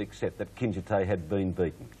he would accept that Kinjite had been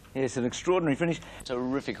beaten. Yes, an extraordinary finish. It's a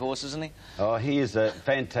terrific horse, isn't he? Oh, he is a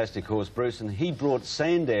fantastic horse, Bruce, and he brought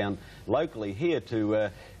Sandown locally here to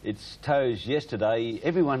its toes yesterday.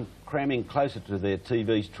 Everyone cramming closer to their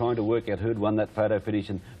TVs, trying to work out who'd won that photo finish,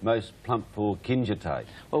 and most plump for Kinjite.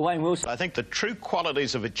 Well, Wayne Wilson, I think the true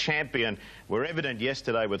qualities of a champion were evident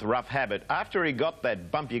yesterday with Rough Habit. After he got that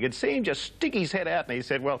bump, you could see him just stick his head out, and he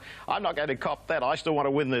said, well, I'm not going to cop that. I still want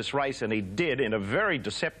to win this race, and he did in a very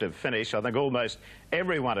deceptive finish. I think almost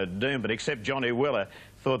everyone at Doomben, except Johnny Wheeler,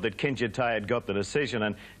 thought that Kinjite had got the decision.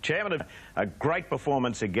 And Chairman, a great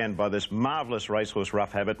performance again by this marvellous racehorse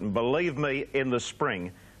Rough Habit, and believe me, in the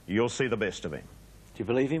spring you'll see the best of him. Do you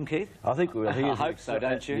believe him, Keith? I think we will. I hope so,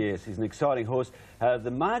 don't you? Yes, he's an exciting horse.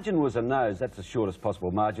 The margin was a nose. That's the shortest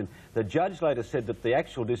possible margin. The judge later said that the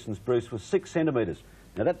actual distance, Bruce, was 6 centimetres.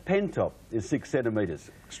 Now, that pen top is 6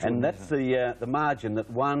 centimetres. And that's the margin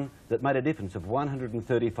that made a difference of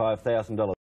 $135,000.